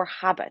 3 or 4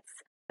 habits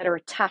that are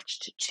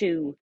attached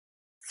to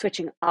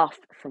switching off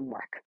from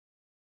work.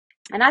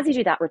 And as you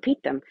do that,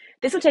 repeat them.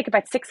 This will take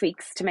about 6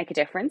 weeks to make a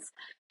difference,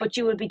 but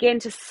you will begin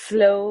to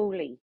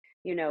slowly,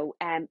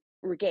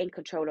 regain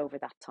control over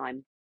that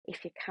time.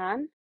 If you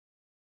can,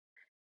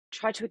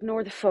 try to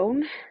ignore the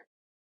phone,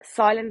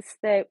 silence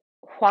the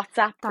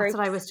WhatsApp That's what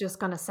I groups. was just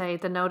going to say,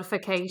 the Yeah,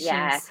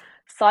 notifications.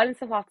 silence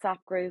the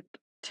WhatsApp group,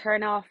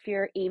 turn off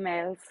your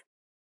emails.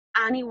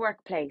 Any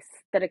workplace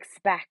that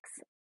expects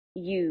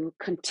you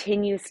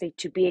continuously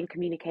to be in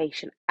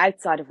communication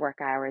outside of work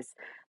hours,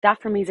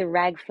 that for me is a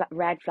red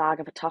flag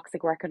of a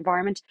toxic work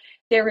environment.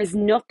 There is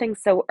nothing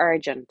so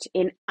urgent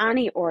in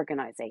any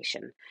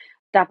organization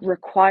that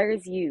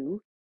requires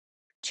you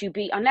to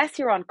be, unless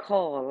you're on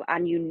call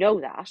and you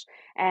know that,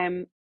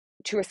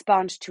 to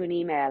respond to an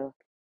email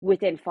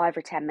within 5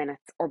 or 10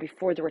 minutes or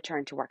before the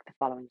return to work the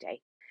following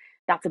day.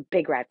 That's a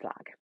big red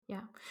flag.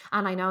 Yeah.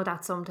 And I know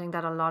that's something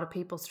that a lot of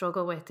people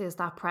struggle with, is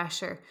that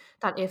pressure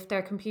that if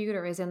their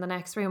computer is in the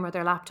next room or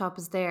their laptop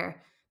is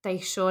there, they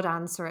should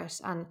answer it.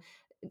 And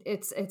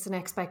it's an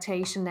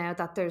expectation now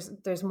that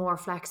there's more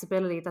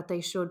flexibility, that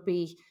they should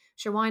be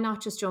sure, why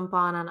not just jump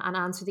on and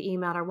answer the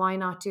email, or why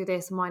not do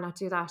this and why not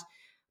do that.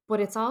 But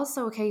it's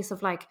also a case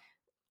of like,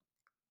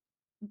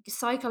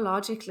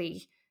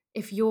 psychologically,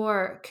 if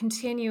you're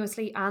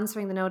continuously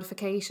answering the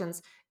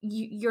notifications,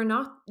 you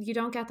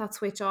don't get that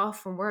switch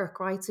off from work,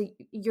 right? So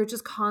you're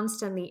just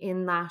constantly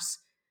in that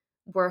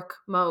work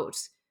mode.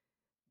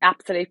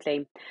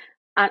 Absolutely.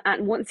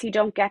 And once you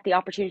don't get the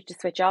opportunity to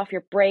switch off,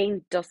 your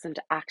brain doesn't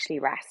actually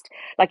rest.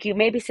 Like, you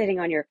may be sitting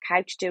on your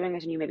couch doing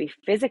it and you may be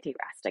physically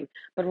resting,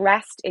 but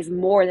rest is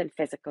more than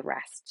physical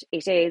rest.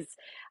 It is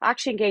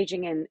actually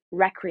engaging in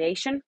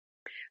recreation.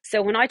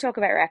 So when I talk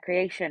about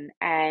recreation,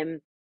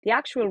 the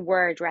actual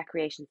word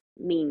recreation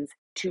means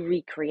to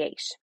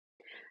recreate.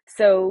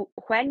 So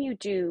when you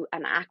do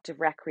an act of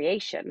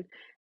recreation,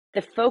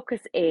 the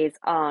focus is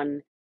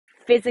on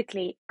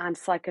physically and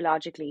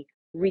psychologically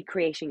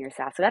recreating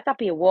yourself. So let that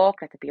be a walk,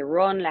 let that be a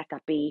run, let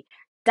that be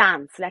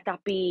dance, let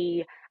that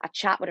be a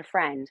chat with a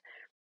friend.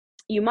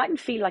 You mightn't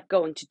feel like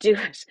going to do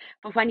it,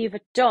 but when you've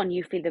it done,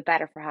 you feel the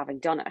better for having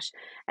done it.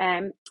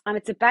 And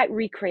it's about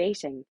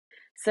recreating.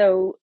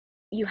 So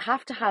you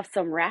have to have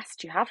some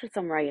rest, you have to have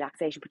some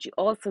relaxation, but you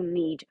also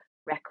need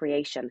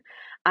recreation.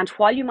 And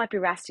while you might be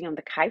resting on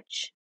the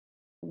couch,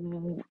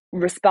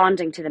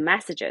 responding to the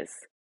messages,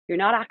 you're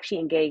not actually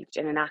engaged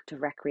in an act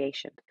of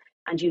recreation.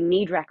 And you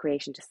need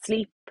recreation to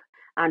sleep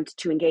and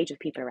to engage with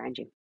people around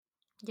you.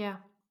 Yeah,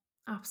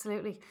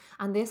 absolutely.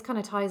 And this kind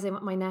of ties in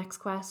with my next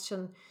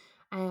question,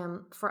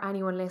 for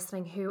anyone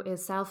listening who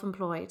is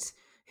self-employed,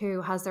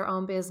 who has their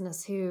own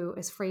business, who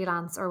is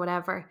freelance or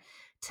whatever,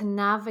 to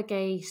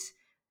navigate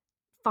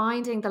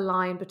finding the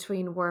line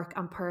between work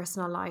and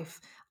personal life.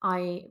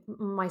 I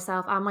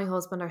myself and my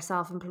husband are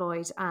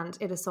self-employed, and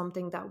it is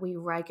something that we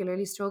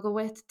regularly struggle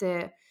with.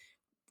 The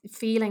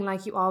feeling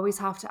like you always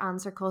have to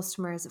answer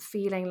customers,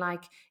 feeling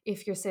like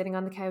if you're sitting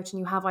on the couch and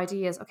you have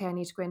ideas, okay, I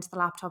need to go into the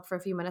laptop for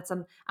a few minutes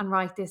and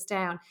write this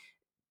down.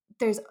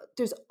 There's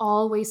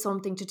always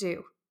something to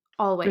do,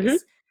 Mm-hmm.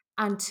 always.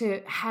 And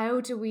to how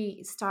do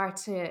we start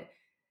to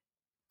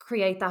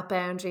create that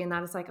boundary, and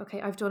that it's like,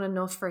 okay, I've done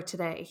enough for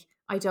today.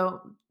 I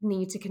don't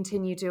need to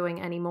continue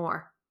doing any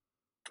more.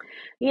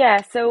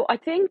 Yeah, so I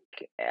think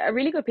a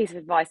really good piece of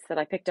advice that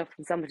I picked up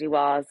from somebody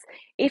was,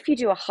 if you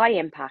do a high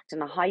impact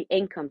and a high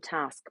income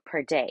task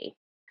per day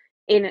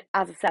in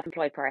as a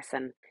self-employed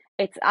person,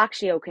 it's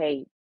actually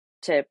okay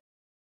to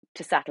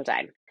settle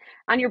down.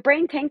 And your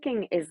brain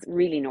thinking is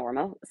really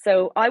normal.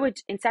 So I would,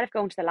 instead of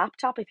going to the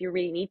laptop, if you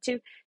really need to,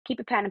 keep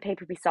a pen and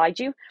paper beside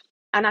you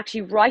and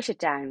actually write it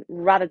down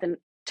rather than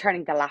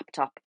turning the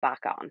laptop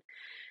back on.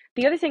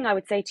 The other thing I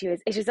would say to you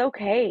is it is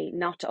okay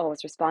not to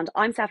always respond.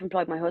 I'm self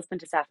employed, my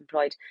husband is self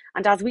employed.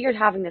 And as we are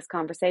having this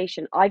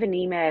conversation, I have an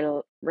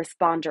email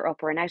responder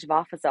up or an out of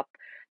office up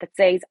that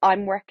says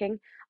I'm working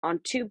on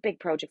two big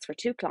projects for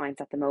two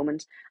clients at the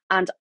moment.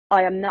 And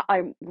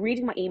I'm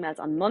reading my emails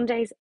on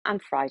Mondays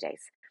and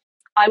Fridays.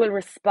 I will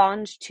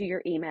respond to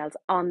your emails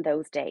on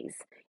those days.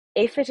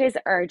 If it is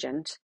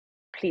urgent,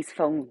 please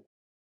phone.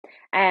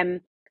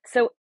 Um,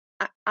 so,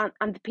 and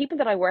the people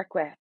that I work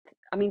with,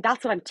 I mean,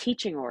 that's what I'm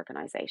teaching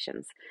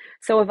organizations.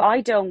 So if I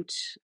don't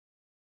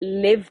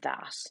live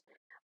that,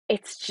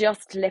 it's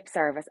just lip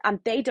service and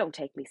they don't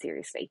take me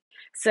seriously.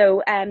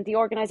 So, the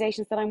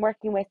organizations that I'm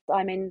working with,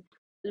 I'm in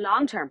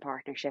long-term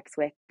partnerships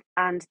with,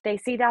 and they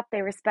see that,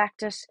 they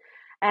respect it.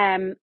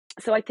 Um,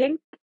 so I think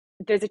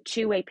there's a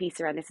two-way piece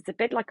around this. It's a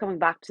bit like coming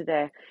back to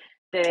the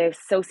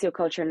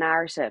sociocultural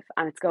narrative,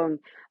 and it's going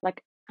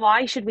like,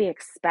 why should we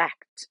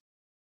expect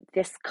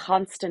this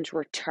constant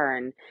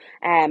return,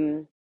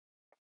 um,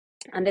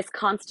 and this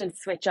constant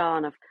switch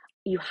on of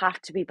you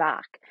have to be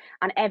back,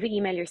 and every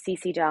email you're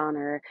CC'd on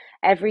or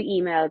every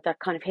email that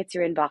kind of hits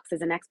your inbox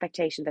is an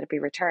expectation that it be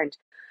returned.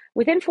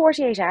 Within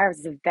 48 hours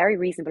is a very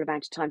reasonable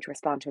amount of time to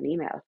respond to an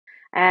email.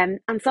 And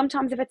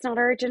sometimes if it's not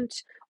urgent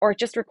or it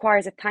just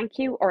requires a thank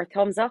you or a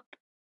thumbs up,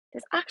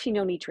 there's actually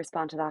no need to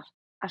respond to that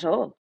at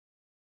all.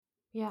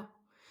 Yeah.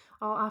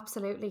 Oh,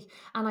 absolutely.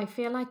 And I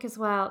feel like as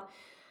well,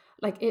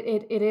 like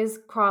it is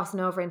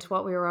crossing over into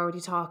what we were already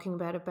talking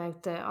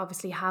about the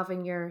obviously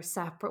having your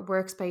separate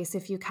workspace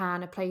if you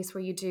can, a place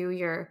where you do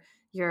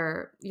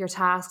your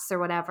tasks or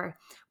whatever.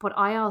 But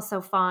I also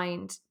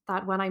find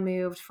that when I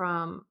moved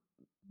from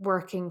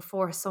working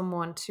for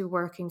someone to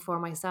working for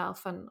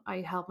myself, and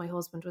I help my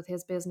husband with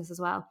his business as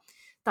well,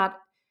 that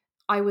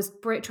I was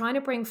trying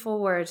to bring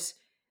forward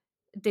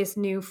this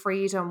new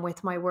freedom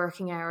with my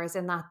working hours,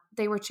 in that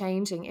they were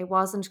changing. It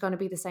wasn't going to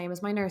be the same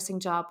as my nursing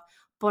job.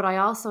 But I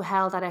also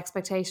held that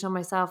expectation on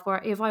myself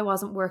where if I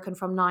wasn't working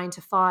from 9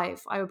 to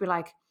 5, I would be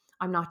like,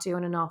 I'm not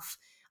doing enough.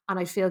 And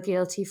I'd feel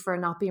guilty for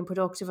not being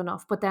productive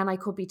enough. But then I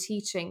could be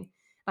teaching.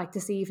 Like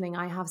this evening,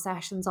 I have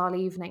sessions all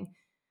evening.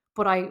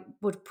 But I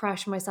would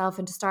pressure myself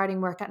into starting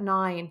work at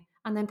 9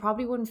 and then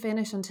probably wouldn't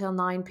finish until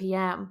 9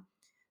 p.m.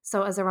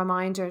 So as a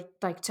reminder,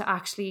 like to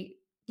actually,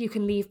 you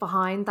can leave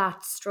behind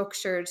that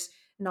structured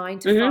nine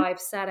to Mm-hmm. five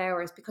set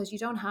hours, because you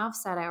don't have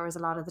set hours a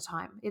lot of the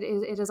time.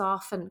 It is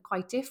often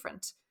quite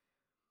different.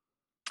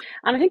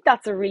 And I think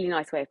that's a really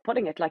nice way of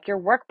putting it. Like your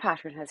work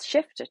pattern has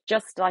shifted,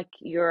 just like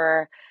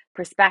your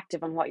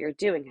perspective on what you're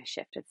doing has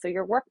shifted. So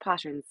your work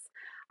patterns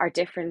are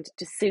different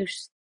to suit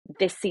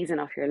this season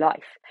of your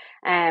life,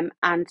 and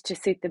to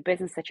suit the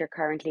business that you're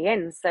currently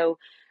in. So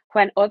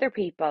when other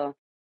people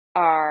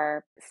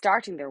are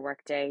starting their work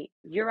day,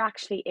 you're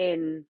actually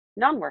in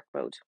non-work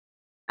mode.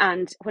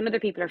 And when other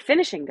people are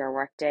finishing their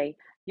work day,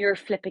 you're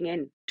flipping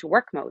in to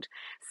work mode.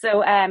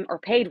 So or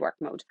paid work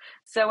mode.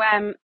 So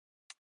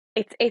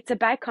it's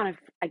about kind of,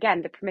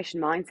 again, the permission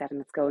mindset, and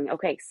it's going,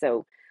 okay,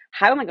 so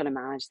how am I going to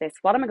manage this?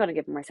 What am I going to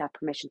give myself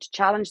permission to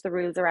challenge the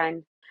rules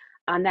around?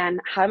 And then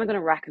how am I going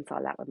to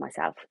reconcile that with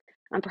myself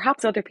and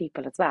perhaps other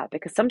people as well?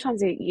 Because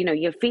sometimes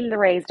you feel the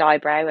raised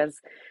eyebrow as,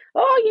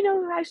 oh,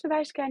 out and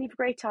about again, you've a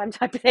great time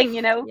type of thing.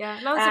 Yeah,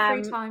 loads of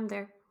free um time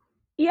there.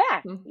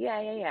 yeah, Mm.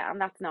 yeah, and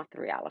that's not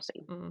the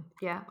reality.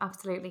 Yeah,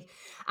 absolutely.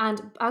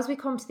 And as we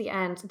come to the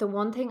end, the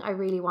one thing I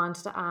really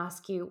wanted to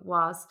ask you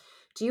was,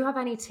 do you have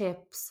any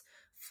tips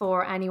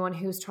for anyone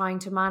who's trying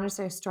to manage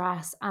their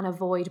stress and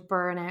avoid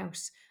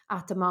burnout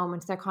at the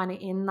moment? They're kind of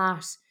in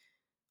that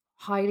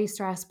highly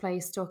stressed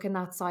place, stuck in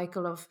that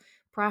cycle of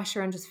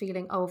pressure and just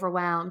feeling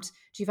overwhelmed.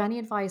 Do you have any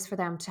advice for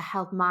them to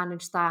help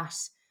manage that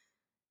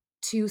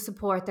to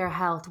support their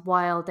health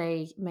while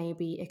they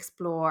maybe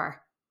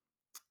explore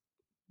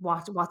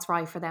what's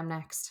right for them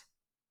next?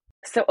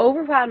 So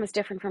overwhelm is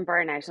different from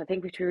burnout. I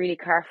think we have to be really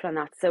careful on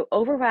that. So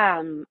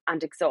overwhelm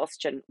and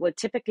exhaustion will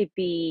typically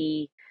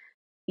be,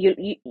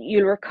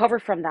 you'll recover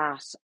from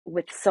that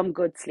with some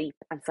good sleep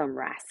and some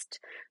rest.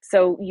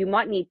 So you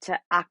might need to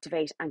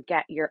activate and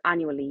get your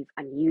annual leave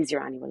and use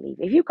your annual leave.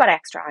 If you've got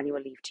extra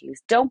annual leave to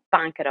use, don't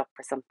bank it up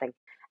for something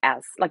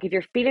else. Like if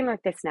you're feeling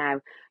like this now,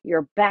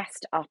 your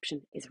best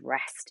option is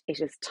rest. It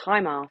is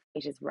time off,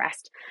 it is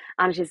rest.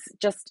 And it is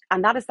just,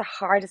 and that is the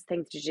hardest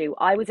thing to do.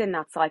 I was in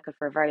that cycle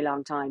for a very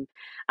long time,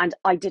 and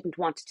I didn't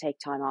want to take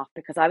time off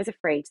because I was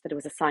afraid that it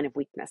was a sign of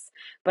weakness.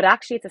 But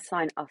actually, it's a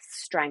sign of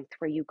strength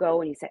where you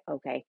go and you say,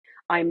 okay,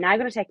 I'm now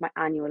going to take my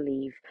annual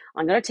leave.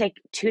 I'm going to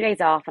take 2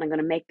 days off, and I'm going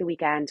to make the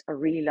weekend a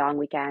really long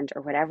weekend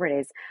or whatever it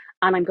is.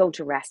 And I'm going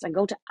to rest. I'm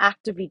going to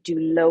actively do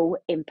low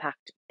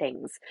impact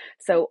things.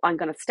 So I'm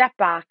going to step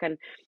back and,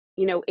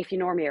 if you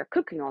normally are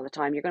cooking all the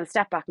time, you're going to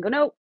step back and go,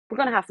 no, we're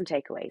going to have some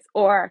takeaways.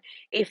 Or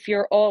if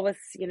you're always,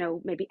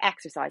 maybe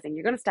exercising,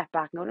 you're going to step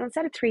back and go, no,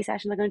 instead of 3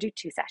 sessions, I'm going to do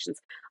 2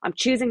 sessions. I'm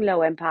choosing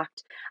low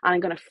impact, and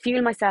I'm going to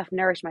fuel myself,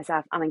 nourish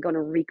myself, and I'm going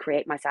to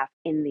recreate myself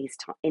in these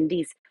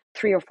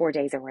 3 or 4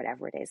 days or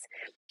whatever it is.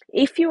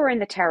 If you are in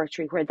the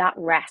territory where that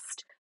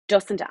rest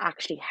doesn't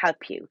actually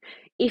help you,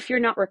 if you're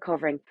not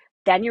recovering,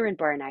 then you're in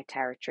burnout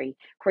territory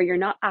where you're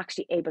not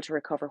actually able to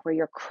recover, where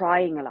you're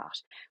crying a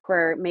lot,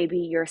 where maybe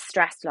you're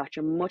stressed a lot,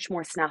 you're much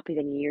more snappy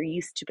than you're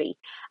used to be,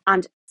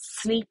 and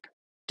sleep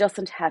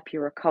doesn't help you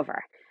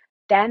recover.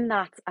 Then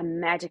that's a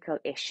medical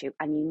issue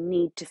and you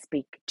need to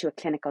speak to a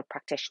clinical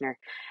practitioner.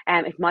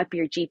 It might be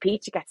your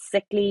GP to get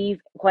sick leave,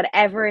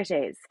 whatever it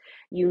is.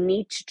 You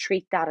need to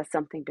treat that as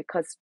something,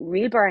 because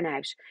real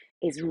burnout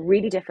is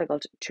really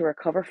difficult to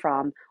recover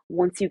from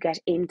once you get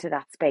into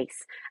that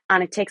space.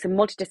 And it takes a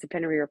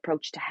multidisciplinary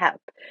approach to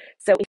help.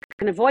 So if you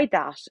can avoid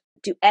that,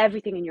 do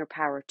everything in your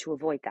power to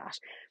avoid that.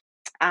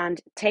 And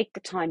take the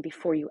time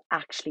before you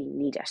actually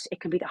need it.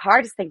 It can be the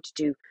hardest thing to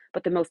do,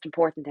 but the most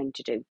important thing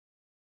to do.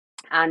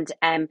 And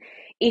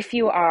if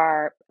you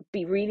are,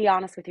 be really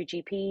honest with your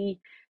GP,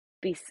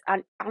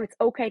 and it's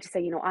okay to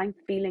say, I'm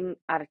feeling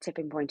at a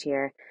tipping point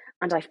here,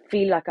 and I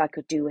feel like I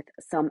could do with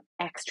some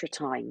extra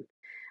time.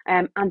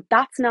 And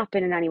that's not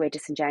been in any way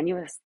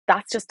disingenuous.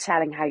 That's just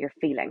telling how you're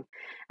feeling.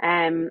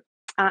 And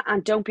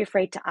don't be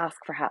afraid to ask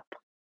for help.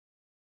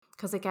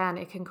 Because again,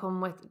 it can come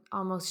with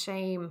almost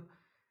shame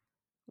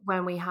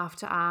when we have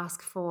to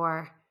ask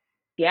for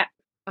Yeah.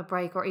 a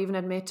break, or even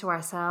admit to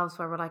ourselves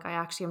where we're like, I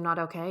actually am not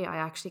okay. I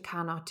actually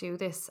cannot do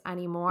this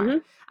anymore. Mm-hmm.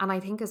 And I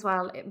think as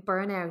well,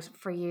 burnout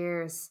for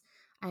years,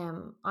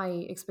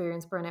 I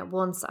experienced burnout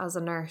once as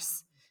a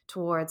nurse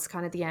towards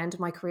kind of the end of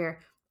my career.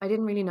 I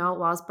didn't really know it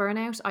was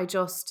burnout. I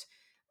just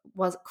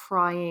was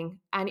crying.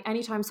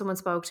 Anytime someone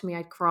spoke to me,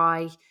 I'd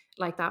cry.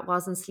 Like that,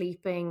 wasn't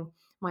sleeping.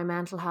 My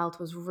mental health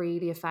was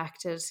really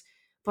affected,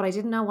 but I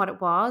didn't know what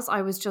it was.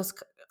 I was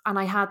just, and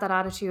I had that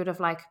attitude of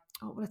like,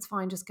 oh, well, it's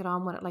fine, just get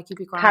on with it. Like you'd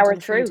be grand Power in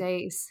a few through.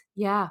 days.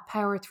 Yeah,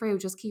 power through,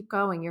 just keep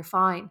going, you're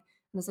fine.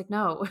 And it's like,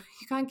 no,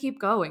 you can't keep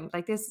going.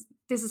 Like this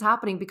is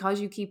happening because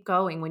you keep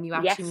going when you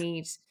actually Yes.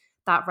 need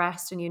that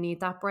rest and you need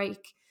that break.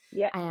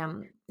 Yeah.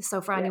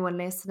 So for Yeah. anyone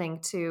listening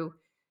to,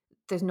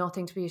 there's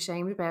nothing to be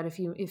ashamed about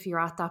if you're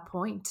at that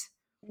point.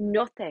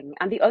 Nothing.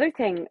 And the other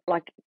thing,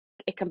 like,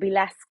 it can be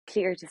less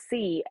clear to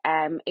see,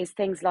 is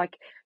things like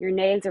your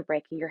nails are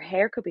breaking, your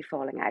hair could be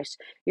falling out,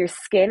 your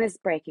skin is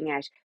breaking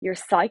out, your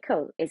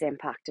cycle is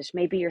impacted.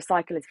 Maybe your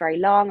cycle is very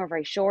long or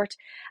very short,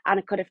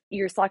 and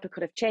your cycle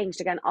could have changed.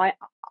 Again,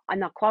 I'm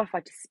not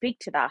qualified to speak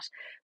to that,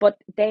 but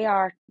they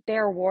are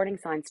warning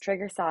signs,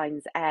 trigger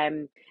signs,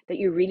 that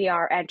you really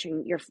are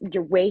entering,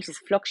 your weight is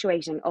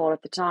fluctuating all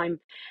of the time.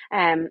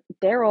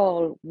 They're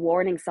all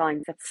warning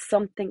signs that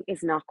something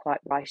is not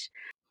quite right.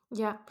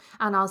 Yeah.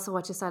 And also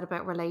what you said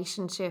about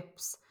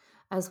relationships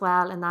as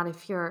well. And that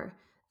if you're,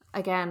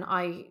 again,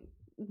 I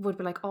would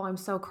be like, oh, I'm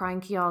so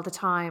cranky all the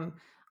time.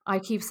 I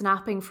keep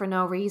snapping for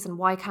no reason.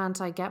 Why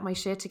can't I get my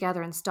shit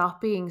together and stop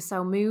being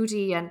so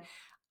moody?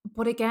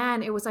 But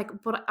again, it was like,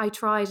 but I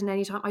tried, and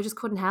anytime I just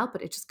couldn't help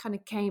it. It just kind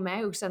of came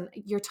out. And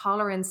your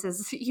tolerance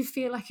is, you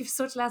feel like you've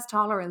such less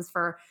tolerance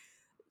for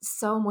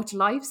so much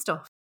life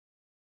stuff.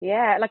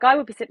 Yeah, like I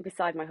would be sitting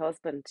beside my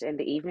husband in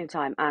the evening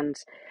time, and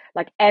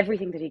like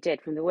everything that he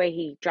did, from the way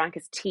he drank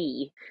his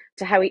tea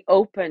to how he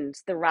opened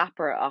the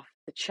wrapper of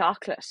the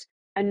chocolate,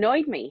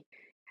 annoyed me.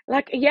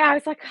 Like, yeah, I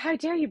was like, how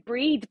dare you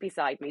breathe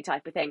beside me,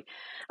 type of thing.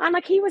 And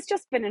like, he was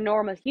just been a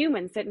normal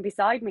human sitting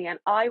beside me, and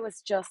I was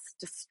just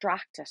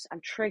distracted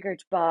and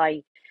triggered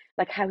by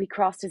like how he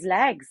crossed his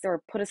legs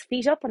or put his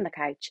feet up on the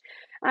couch.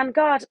 And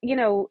God,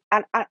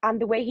 and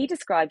the way he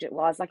described it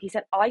was like, he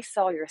said, I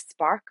saw your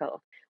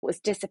sparkle was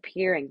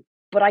disappearing,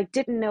 but I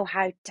didn't know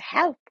how to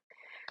help.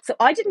 So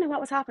I didn't know what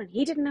was happening.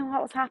 He didn't know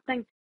what was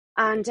happening.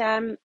 And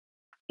and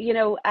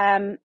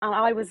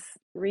I was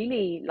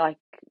really like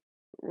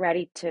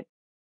ready to,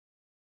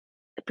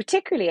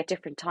 particularly at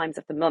different times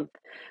of the month,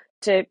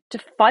 to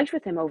fight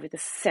with him over the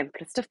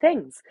simplest of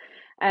things.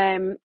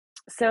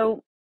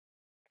 So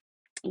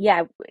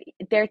yeah,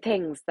 there are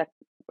things that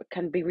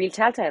can be real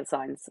telltale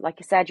signs. Like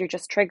you said, you're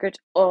just triggered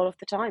all of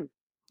the time.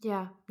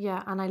 Yeah,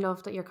 yeah, and I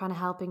love that you're kind of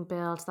helping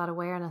build that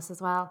awareness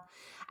as well.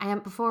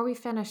 Before we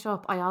finish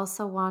up, I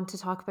also want to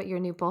talk about your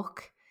new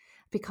book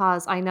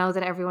because I know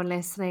that everyone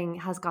listening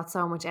has got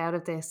so much out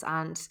of this.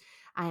 And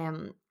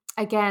um,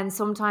 again,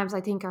 sometimes I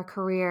think our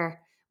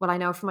career, well, I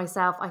know for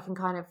myself, I can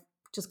kind of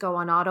just go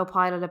on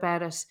autopilot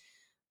about it.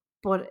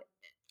 But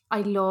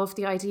I love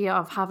the idea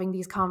of having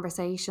these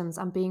conversations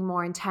and being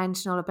more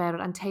intentional about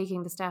it and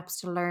taking the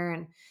steps to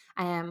learn.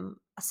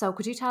 So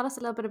could you tell us a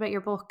little bit about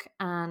your book?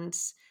 And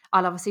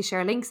I'll obviously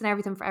share links and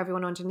everything for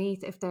everyone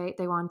underneath if they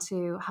want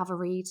to have a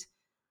read.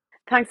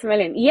 Thanks a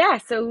million. Yeah,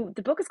 so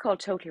the book is called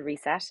Total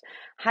Reset: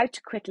 How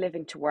to Quit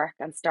Living to Work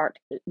and Start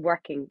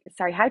Working.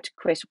 Sorry, How to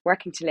Quit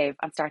Working to Live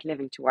and Start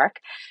Living to Work.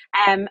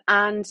 And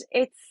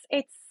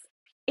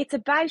it's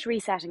about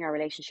resetting our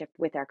relationship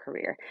with our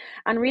career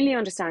and really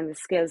understanding the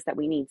skills that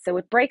we need. So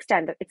it breaks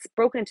down that it's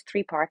broken into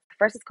three parts. The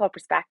first is called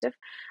perspective,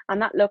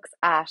 and that looks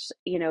at,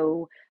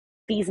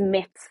 these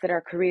myths that our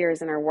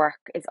careers and our work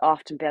is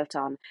often built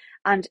on,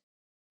 and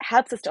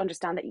helps us to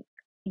understand that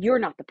you're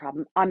not the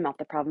problem, I'm not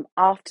the problem.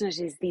 Often it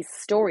is these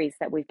stories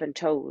that we've been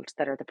told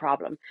that are the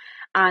problem.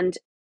 And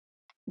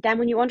then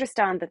when you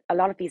understand that a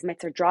lot of these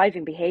myths are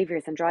driving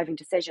behaviors and driving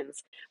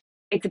decisions,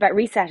 it's about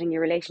resetting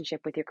your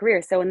relationship with your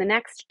career. So in the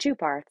next two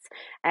parts,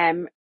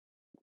 um,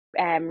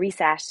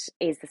 reset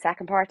is the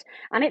second part,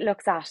 and it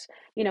looks at,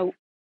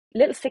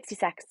 little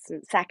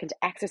 60-second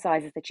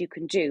exercises that you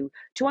can do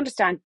to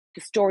understand the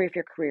story of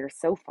your career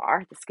so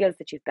far, the skills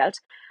that you've built,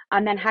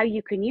 and then how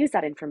you can use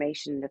that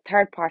information in the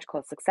third part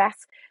called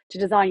success to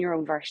design your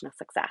own version of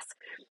success.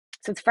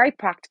 So it's very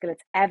practical,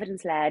 it's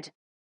evidence led,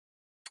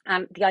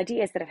 and the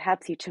idea is that it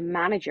helps you to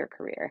manage your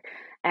career,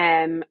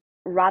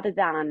 rather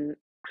than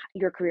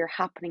your career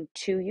happening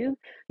to you.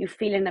 You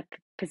feel in a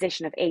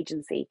position of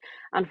agency.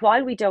 And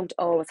while we don't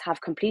always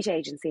have complete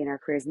agency in our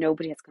careers,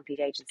 nobody has complete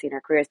agency in our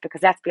careers,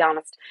 because let's be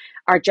honest,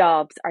 our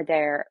jobs are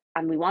there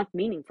and we want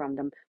meaning from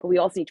them, but we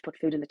also need to put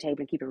food on the table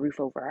and keep a roof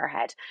over our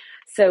head.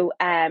 So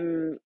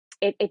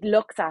it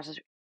looks at it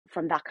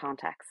from that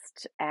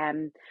context.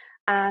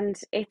 And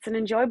it's an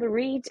enjoyable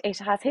read. It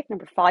has hit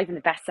number 5 in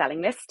the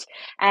best-selling list,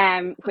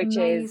 which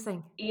is,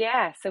 Amazing.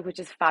 yeah, so which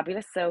is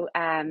fabulous. So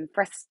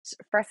first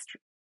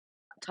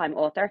time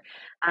author,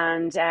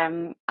 and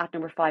at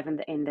number 5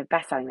 in the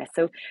best-selling list.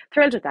 So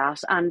thrilled with that.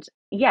 And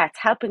yeah, it's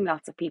helping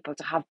lots of people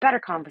to have better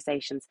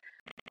conversations,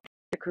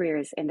 their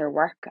careers, in their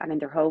work and in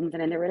their homes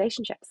and in their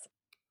relationships.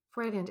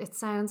 Brilliant. It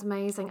sounds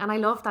amazing. And I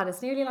love that.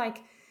 It's nearly like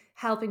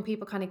helping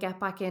people kind of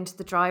get back into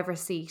the driver's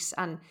seat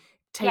and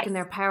taking Yes.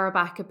 their power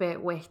back a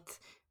bit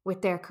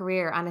with their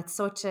career. And it's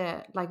such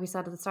a, like we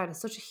said at the start, it's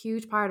such a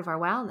huge part of our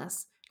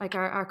wellness. Like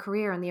our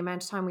career and the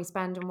amount of time we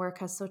spend in work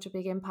has such a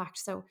big impact.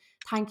 So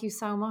thank you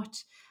so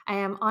much.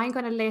 I'm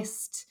going to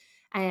list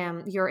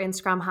your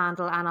Instagram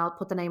handle and I'll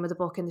put the name of the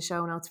book in the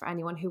show notes for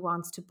anyone who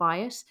wants to buy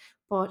it.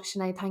 But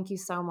Sinead, thank you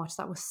so much.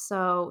 That was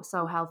so,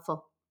 so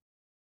helpful.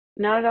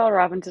 Not at all,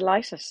 Robin.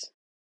 Delighted.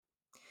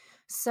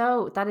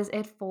 So that is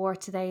it for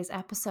today's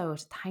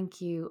episode. Thank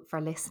you for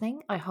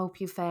listening. I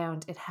hope you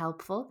found it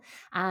helpful.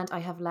 And I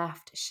have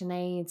left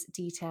Sinead's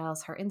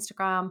details, her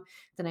Instagram,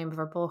 the name of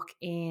her book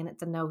in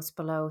the notes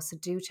below. So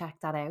do check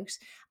that out.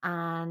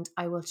 And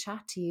I will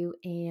chat to you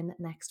in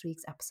next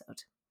week's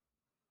episode.